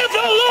 Give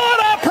the Lord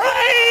a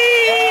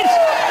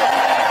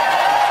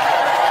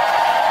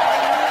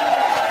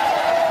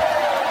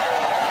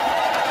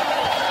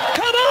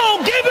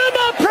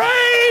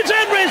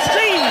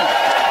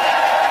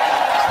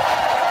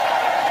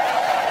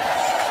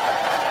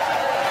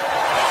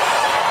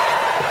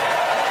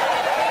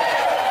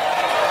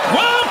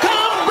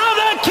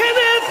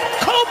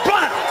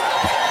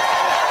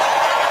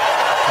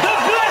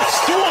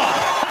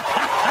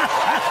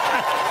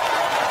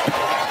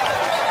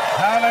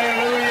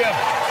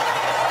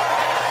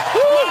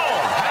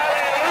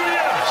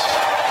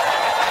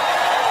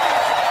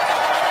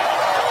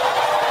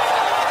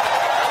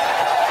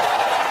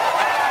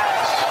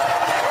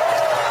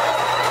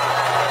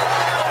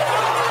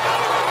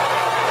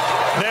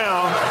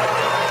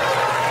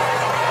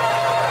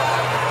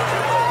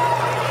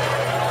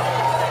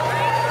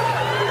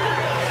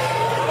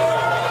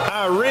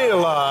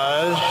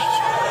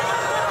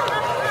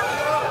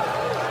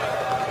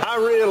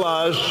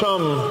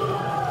some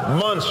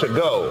months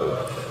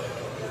ago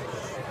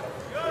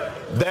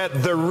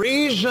that the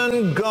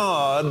reason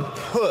God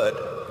put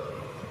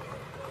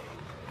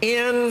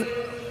in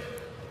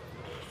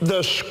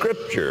the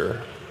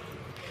Scripture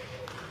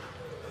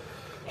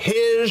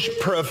His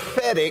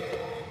prophetic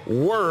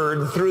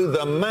word through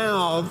the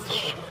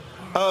mouths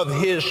of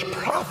His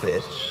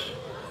prophets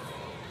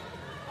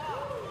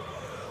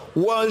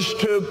was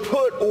to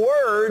put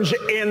words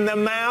in the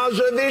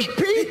mouths of His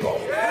people.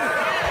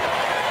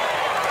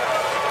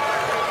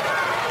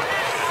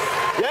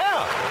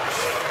 Yeah.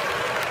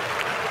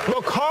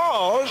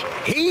 Because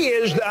He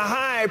is the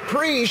high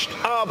priest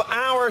of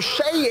our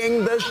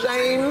saying the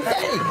same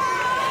thing.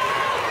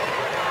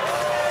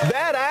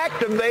 That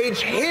activates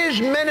His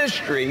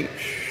ministry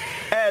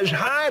as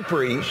high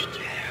priest.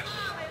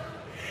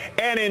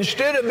 And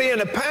instead of being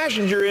a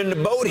passenger in the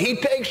boat, He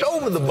takes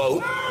over the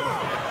boat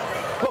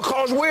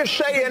because we're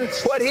saying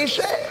what He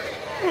said.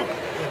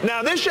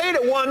 Now, this ain't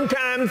a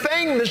one-time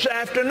thing this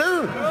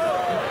afternoon.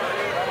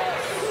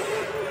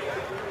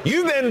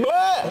 You've been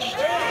blessed.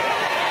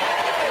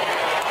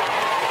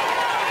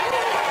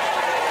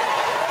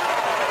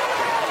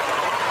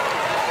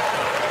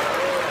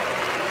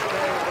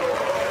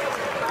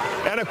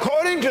 And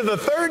according to the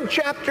 3rd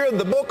chapter of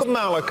the book of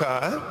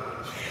Malachi,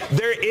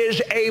 there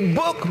is a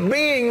book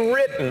being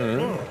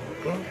written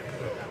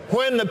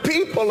when the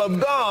people of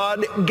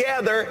God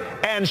gather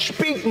and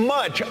speak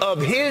much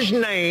of His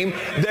name.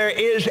 There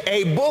is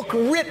a book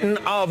written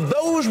of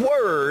those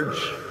words,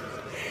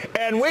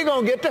 and we're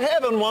going to get to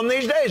heaven one of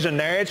these days, and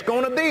there it's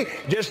going to be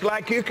just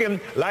like you're going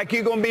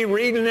to be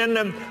reading in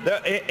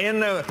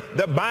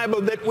the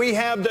Bible that we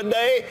have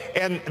today,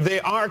 and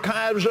the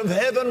archives of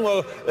heaven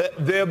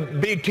they'll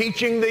be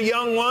teaching the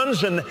young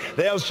ones, and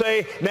they'll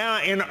say,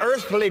 now in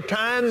earthly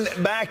time,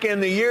 back in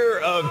the year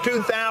of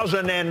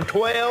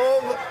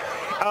 2012,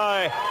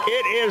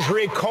 it is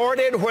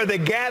recorded where the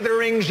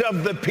gatherings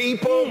of the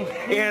people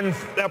in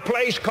a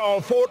place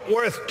called Fort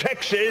Worth,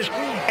 Texas,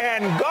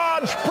 and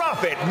God's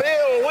prophet,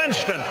 Bill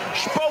Winston,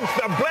 spoke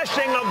the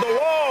blessing of the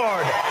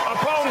Lord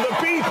upon the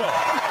people.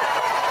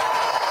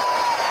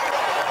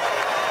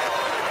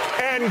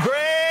 And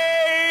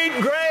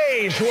great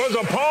grace was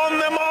upon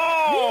them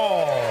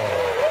all.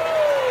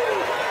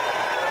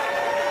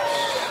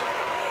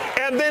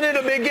 And then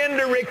it'll begin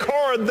to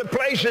record the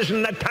places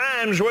and the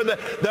times where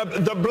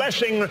the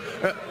blessing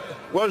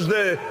was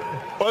the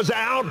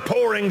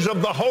outpourings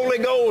of the Holy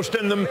Ghost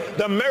and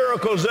the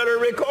miracles that are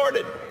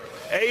recorded.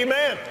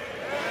 Amen.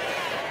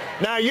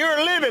 Now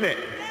you're living it.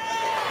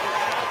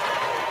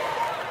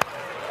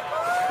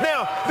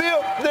 Now,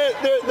 Bill,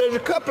 there's a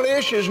couple of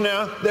issues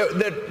now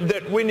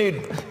that we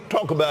need to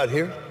talk about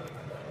here.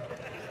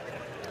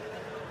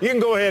 You can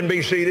go ahead and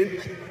be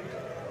seated.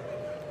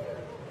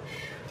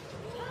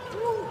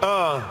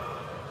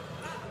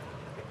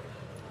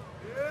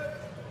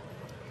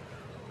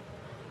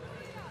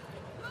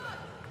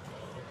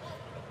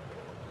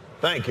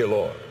 Thank you,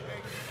 Lord.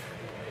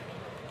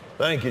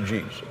 Thank you,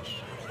 Jesus.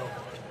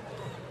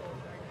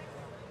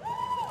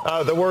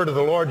 The word of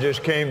the Lord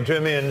just came to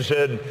me and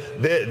said,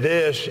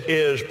 this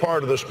is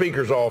part of the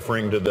speaker's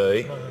offering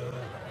today.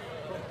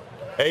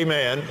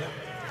 Amen.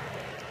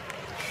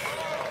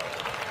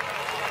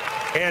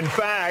 In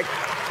fact,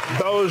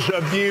 those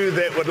of you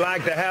that would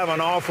like to have an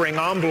offering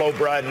envelope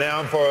right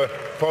now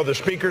for the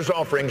speaker's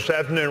offering this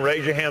afternoon,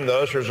 raise your hand. The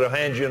ushers will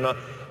hand you an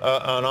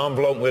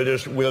envelope.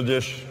 We'll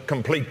just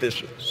complete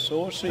this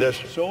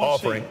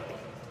offering.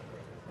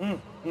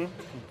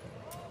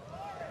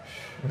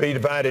 Be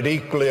divided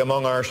equally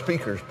among our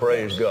speakers.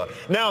 Praise God.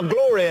 Now,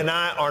 Gloria and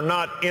I are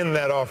not in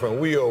that offering.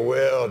 We are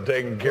well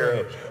taken care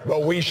of.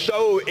 But we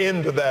sow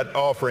into that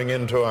offering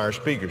into our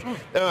speakers.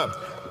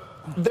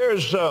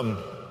 There's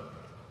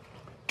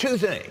two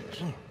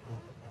things.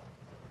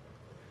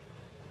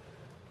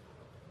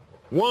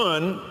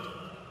 One,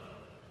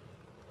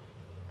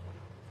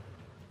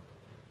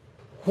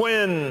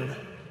 when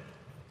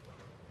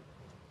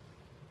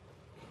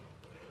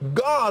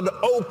God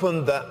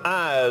opened the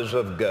eyes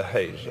of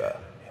Gehazi,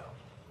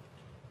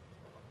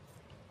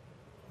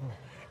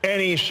 and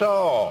he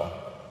saw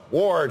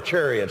war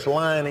chariots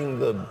lining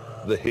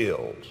the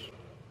hills.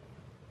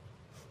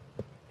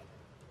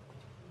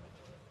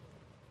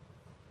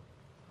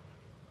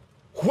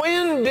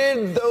 When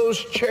did those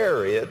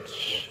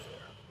chariots,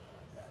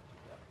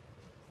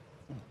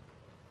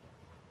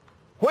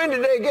 when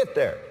did they get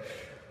there?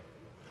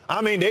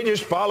 I mean, they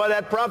just followed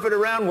that prophet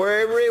around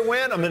wherever he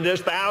went. I mean,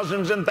 just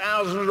thousands and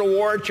thousands of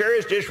war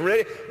chariots just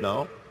ready.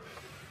 No.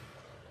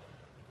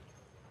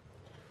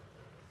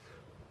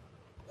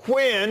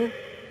 When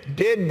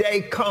did they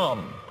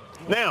come?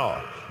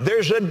 Now,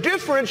 there's a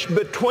difference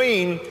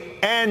between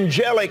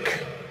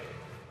angelic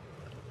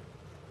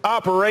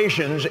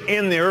operations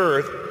in the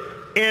earth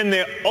in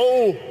the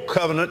Old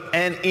Covenant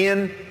and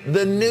in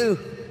the New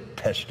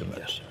Testament.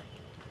 Yes, sir.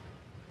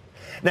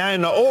 Now,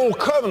 in the Old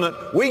Covenant,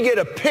 we get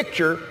a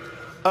picture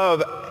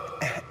of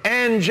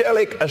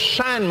angelic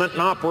assignment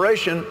and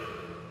operation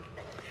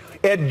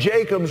at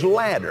Jacob's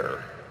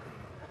ladder.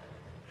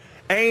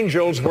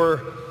 Angels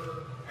were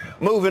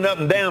moving up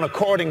and down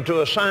according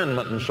to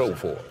assignment and so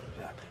forth.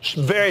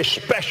 Very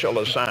special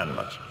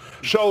assignments.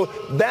 So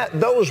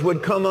those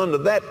would come under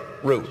that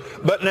roof.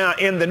 But now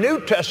in the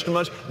New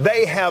Testament,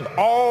 they have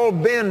all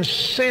been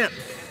sent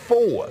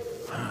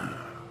forth.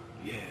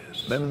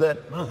 Yes. Remember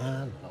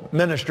that?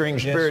 Ministering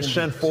spirits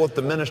sent forth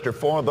to minister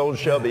for those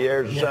shall be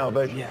heirs of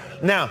salvation. Yeah.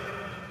 Now,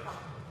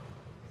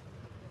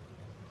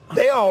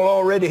 they all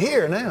already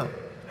here now.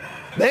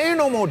 There ain't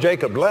no more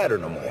Jacob's ladder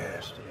no more.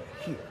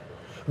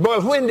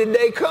 But when did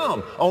they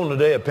come? On the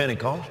day of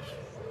Pentecost.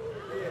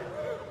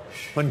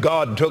 When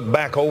God took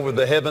back over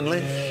the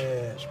heavenlies.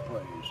 Yes,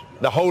 praise God.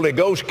 The Holy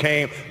Ghost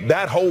came.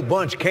 That whole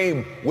bunch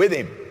came with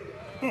him.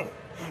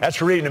 That's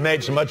the reason it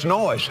made so much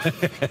noise.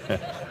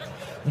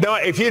 No,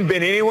 if you'd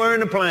been anywhere in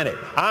the planet,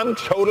 I'm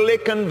totally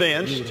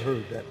convinced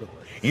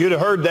you'd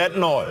have heard that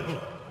noise.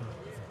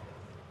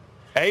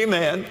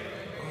 Amen.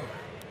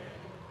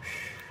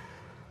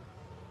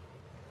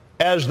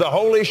 As the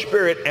Holy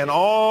Spirit and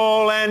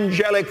all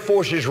angelic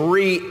forces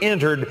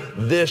re-entered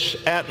this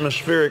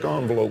atmospheric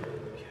envelope.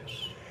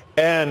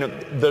 And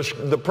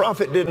the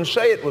prophet didn't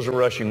say it was a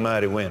rushing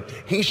mighty wind.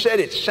 He said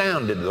it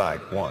sounded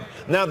like one.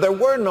 Now, there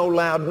were no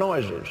loud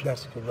noises.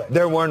 That's correct.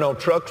 There were no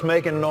trucks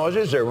making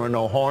noises. There were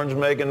no horns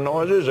making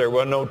noises. There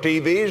were no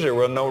TVs. There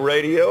were no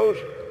radios.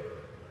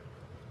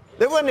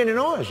 There wasn't any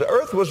noise. The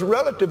earth was a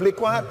relatively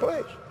quiet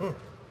place.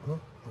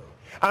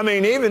 I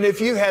mean, even if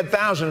you had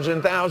thousands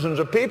and thousands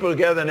of people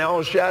together and they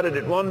all shouted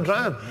at one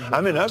time,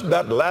 I mean, that's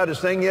about the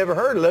loudest thing you ever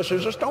heard unless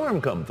there's a storm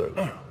come through.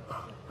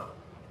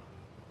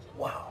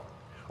 Wow.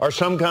 Or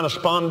some kind of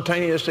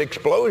spontaneous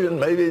explosion.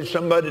 Maybe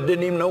somebody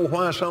didn't even know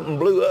why something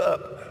blew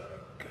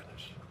up.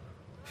 Goodness.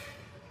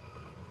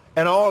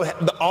 And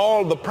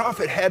all the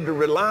prophet had to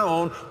rely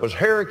on was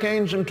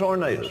hurricanes and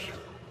tornadoes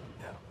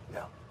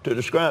to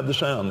describe the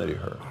sound that he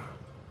heard.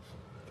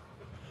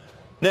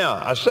 Now,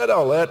 I said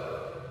all that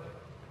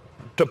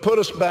to put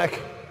us back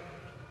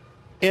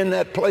in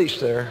that place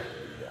there.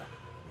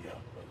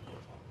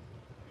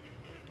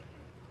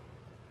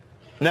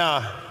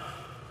 Now,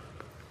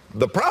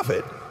 the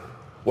prophet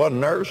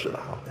wasn't nervous at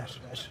all. That's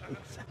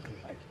exactly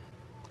right.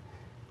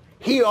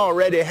 He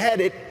already had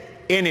it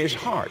in his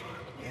heart.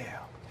 Yeah.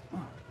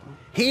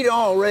 He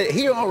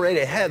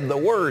already had the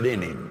word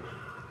in him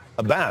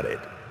about it.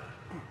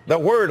 The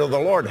word of the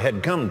Lord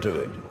had come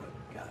to him.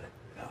 Got it.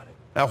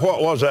 Now,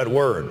 what was that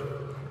word?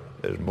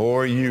 There's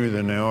more of you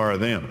than there are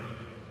of them.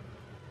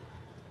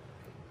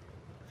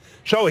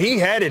 So he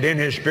had it in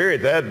his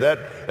spirit.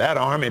 That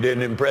army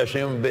didn't impress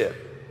him a bit.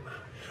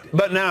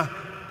 But now,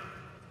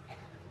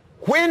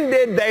 when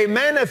did they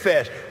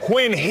manifest?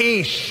 When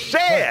he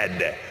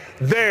said,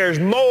 there's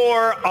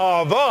more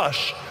of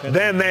us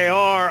than they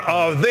are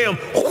of them.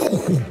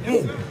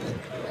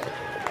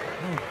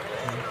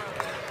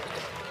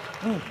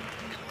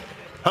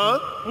 Huh?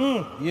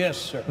 Yes,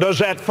 sir. Does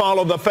that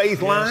follow the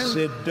faith line? Yes,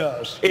 it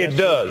does. It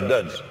does,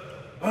 doesn't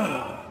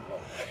it?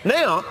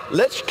 Now,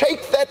 let's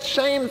take that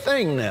same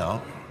thing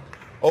now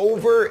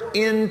over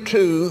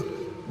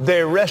into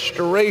the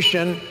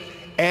restoration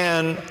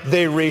and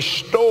the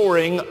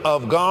restoring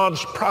of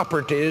God's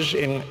properties,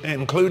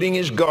 including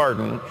his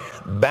garden,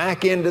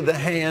 back into the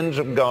hands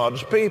of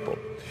God's people.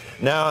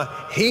 Now,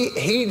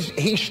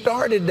 he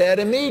started that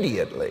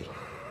immediately.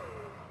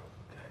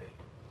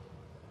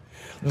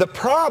 The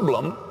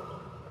problem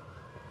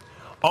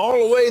all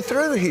the way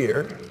through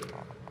here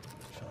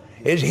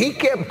is he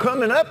kept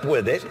coming up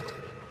with it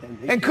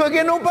and couldn't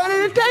get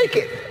nobody to take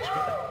it.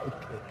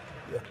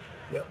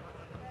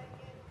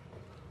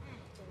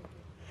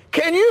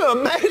 Can you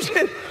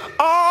imagine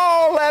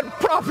all that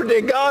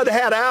property God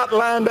had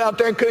outlined out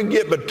there, couldn't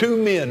get but 2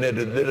 men that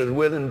is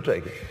willing to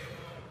take it?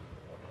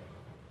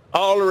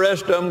 All the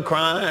rest of them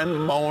crying,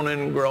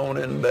 moaning,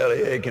 groaning,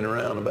 belly aching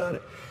around about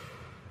it.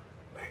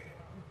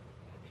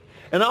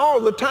 And all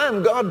the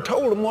time God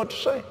told them what to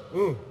say.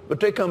 But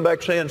they come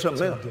back saying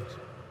something else.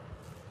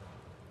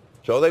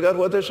 So they got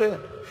what they said.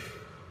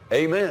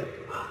 Amen.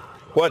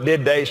 What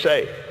did they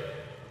say?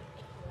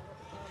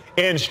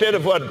 Instead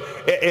of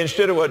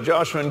what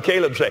Joshua and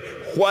Caleb say,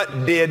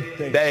 what did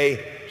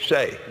they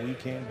say? We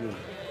can't do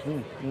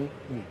it.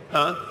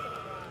 Huh?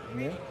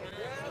 Yeah.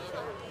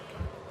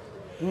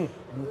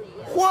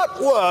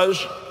 What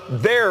was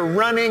their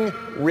running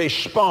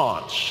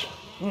response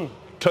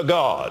to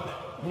God?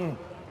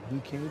 We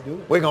can't do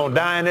it. We're going to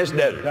die in this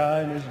desert.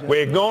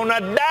 We're going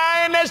to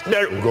die in this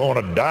desert. We're going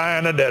to die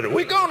in the desert.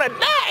 We're going to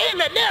die in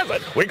the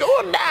desert. We're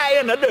going to die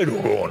in the desert.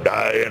 We're going to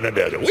die in the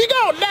desert. We're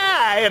going to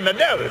die in the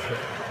desert.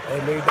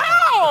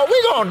 Oh,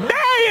 we're going to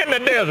die in the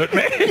desert,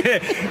 man.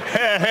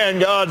 And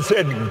God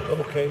said,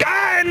 okay,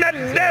 die in the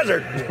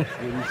desert.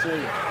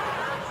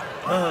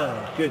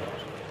 Good.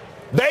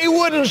 They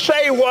wouldn't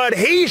say what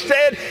he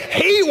said.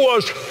 He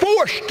was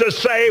forced to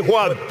say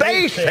what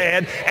they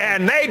said,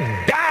 and they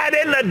died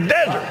in the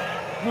desert.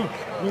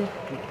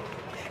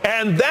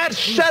 And that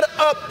set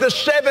up the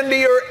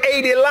 70 or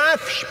 80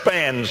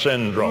 lifespan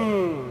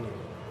syndrome.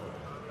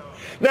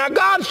 Now,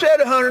 God said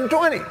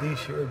 120. He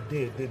sure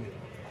did, didn't he?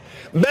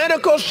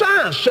 Medical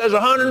science says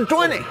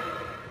 120.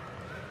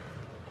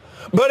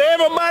 But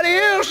everybody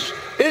else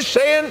is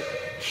saying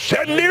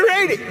 70 or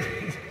 80.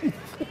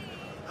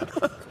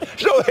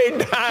 So they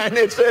dying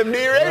at 70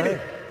 or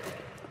 80.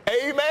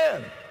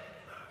 Amen.